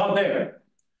 Well, it's not there.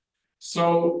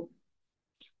 So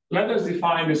let us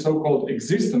define the so-called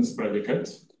existence predicate.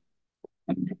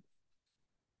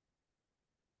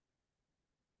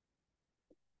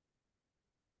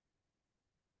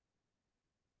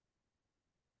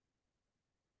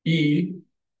 E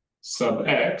sub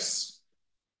X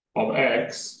of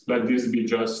X, let this be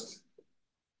just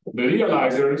the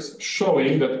realizers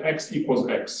showing that X equals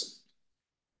X.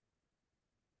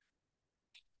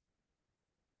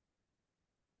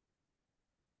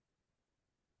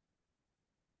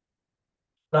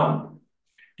 Now,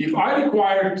 if I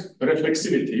required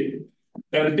reflexivity,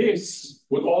 then this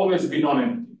would always be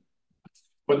non-empty.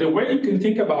 But the way you can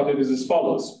think about it is as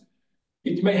follows.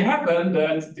 It may happen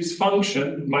that this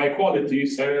function, my equality,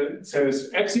 says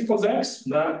X equals X,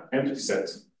 empty set.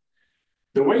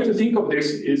 The way to think of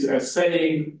this is as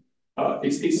saying,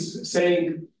 this is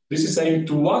saying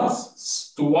to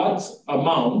what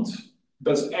amount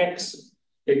does X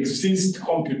exist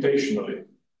computationally?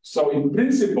 So in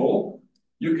principle,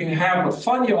 you can have a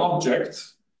funny object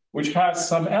which has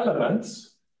some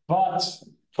elements, but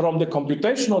from the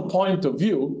computational point of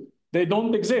view, they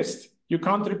don't exist. You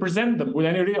can't represent them with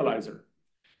any realizer.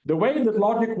 The way that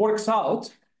logic works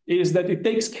out is that it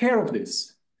takes care of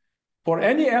this. For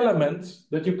any element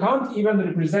that you can't even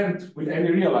represent with any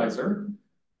realizer,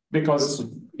 because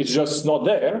it's just not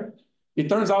there, it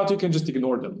turns out you can just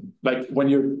ignore them. Like when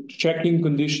you're checking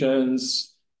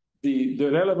conditions, the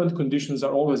relevant conditions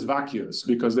are always vacuous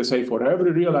because they say for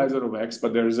every realizer of X,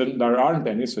 but there aren't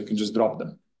any, so you can just drop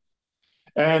them.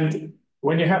 And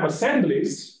when you have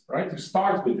assemblies, right, you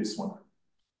start with this one.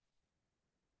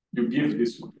 You give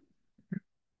this one.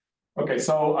 Okay,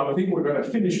 so I think we're going to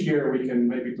finish here. We can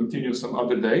maybe continue some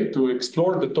other day to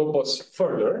explore the topos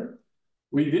further.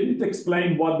 We didn't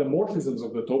explain what the morphisms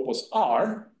of the topos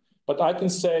are, but I can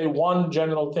say one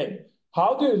general thing.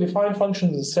 How do you define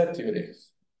functions in set theory?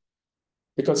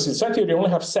 Because in set theory, you only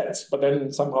have sets, but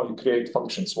then somehow you create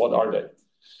functions. What are they?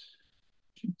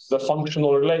 The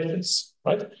functional relations,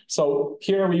 right? So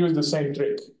here we use the same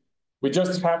trick. We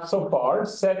just have so far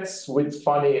sets with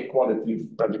funny equality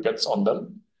predicates on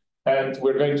them. And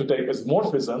we're going to take as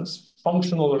morphisms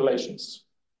functional relations.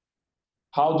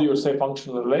 How do you say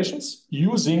functional relations?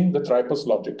 Using the tripos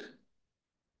logic.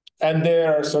 And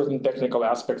there are certain technical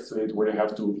aspects to it where you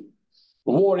have to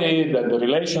worry that the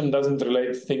relation doesn't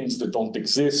relate things that don't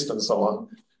exist and so on,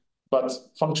 but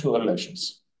functional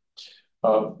relations.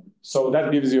 So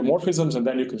that gives you morphisms, and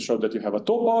then you can show that you have a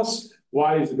topos.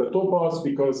 Why is it a topos?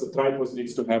 Because the tripos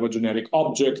needs to have a generic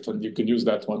object, and you can use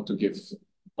that one to give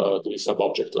the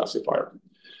sub-object classifier.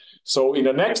 So in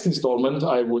the next installment,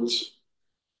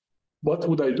 what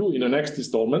would I do in the next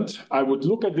installment? I would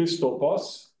look at this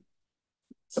topos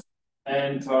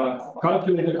and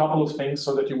calculate a couple of things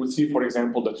so that you would see, for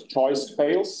example, that choice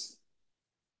fails,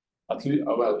 at least,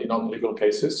 well, in non-trivial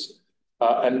cases.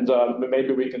 And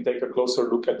maybe we can take a closer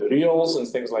look at the reals and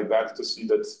things like that to see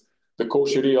that the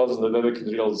Cauchy reals and the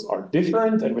Dedekind reals are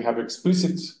different, and we have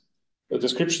explicit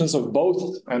descriptions of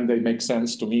both, and they make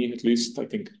sense to me, at least. I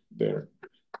think they're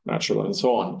natural and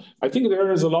so on. I think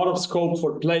there is a lot of scope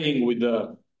for playing with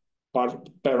the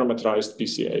parameterized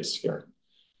PCAs here.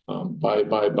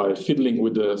 by fiddling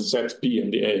with the set P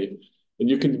and the A. And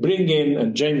you can bring in,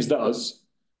 and James does,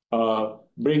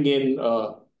 bring in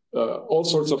all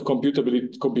sorts of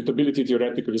computability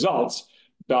theoretic results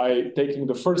by taking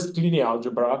the first linear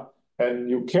algebra, and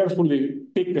you carefully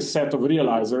pick a set of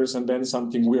realizers, and then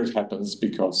something weird happens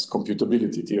because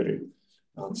computability theory.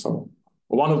 So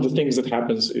one of the things that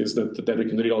happens is that the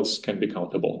Dedekind reals can be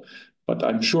countable, but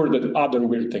I'm sure that other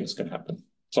weird things can happen.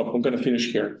 So I'm going to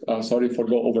finish here. Sorry for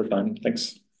the overtime.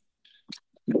 Thanks.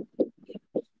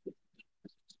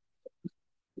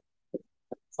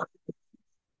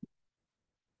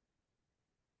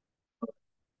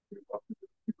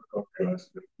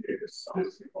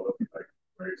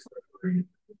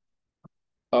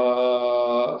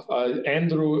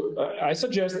 Andrew, I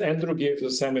suggest Andrew gives a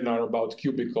seminar about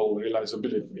cubical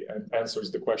realizability and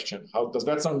answers the question. How does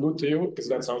that sound good to you? Because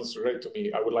that sounds great to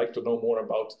me. I would like to know more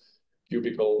about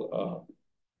cubical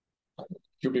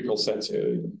sets,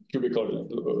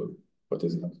 what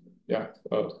is it? Yeah,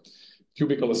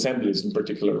 cubical assemblies in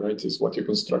particular, right, is what you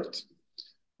construct.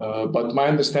 But my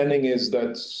understanding is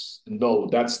that no,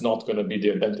 that's not going to be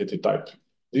the identity type.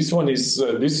 This one is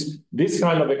this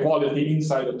kind of equality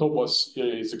inside the topos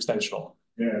is extensional.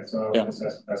 Yeah, so I was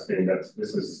asking that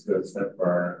this is the step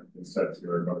where instead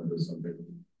you're going to do something.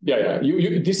 Yeah.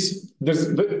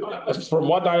 From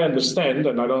what I understand,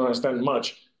 and I don't understand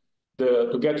much,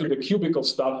 to get to the cubical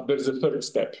stuff, there's a third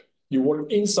step. You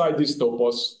work inside this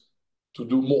topos to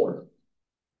do more.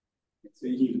 So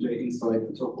you do it inside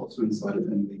the topos or inside of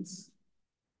these.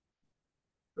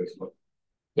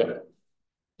 Yeah.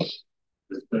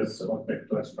 This object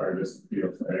classifier is P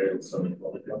of A and some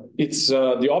equality. It's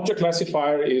the object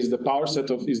classifier is the power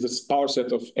set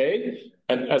of A,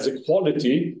 and as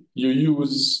equality you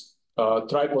use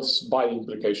tripos by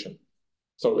implication.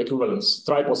 So equivalence,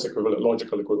 tripos equivalent,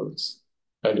 logical equivalence,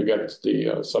 and you get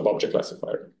the sub-object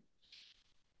classifier.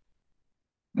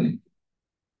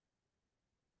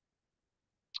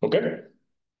 Okay.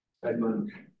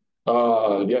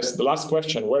 Yes, the last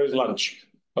question. Where is lunch?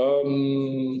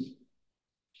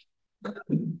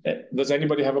 Does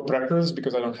anybody have a preference?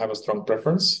 Because I don't have a strong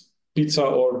preference. Pizza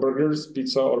or burgers?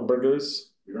 Pizza or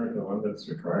burgers? You're the one that's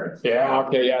required. Yeah,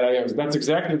 okay, yeah. That's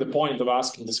exactly the point of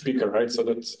asking the speaker, right? So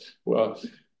that's, let's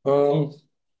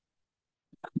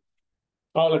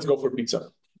go for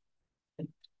pizza.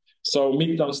 So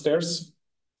meet downstairs.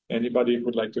 Anybody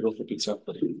would like to go for pizza?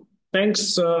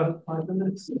 Thanks. 5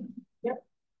 minutes.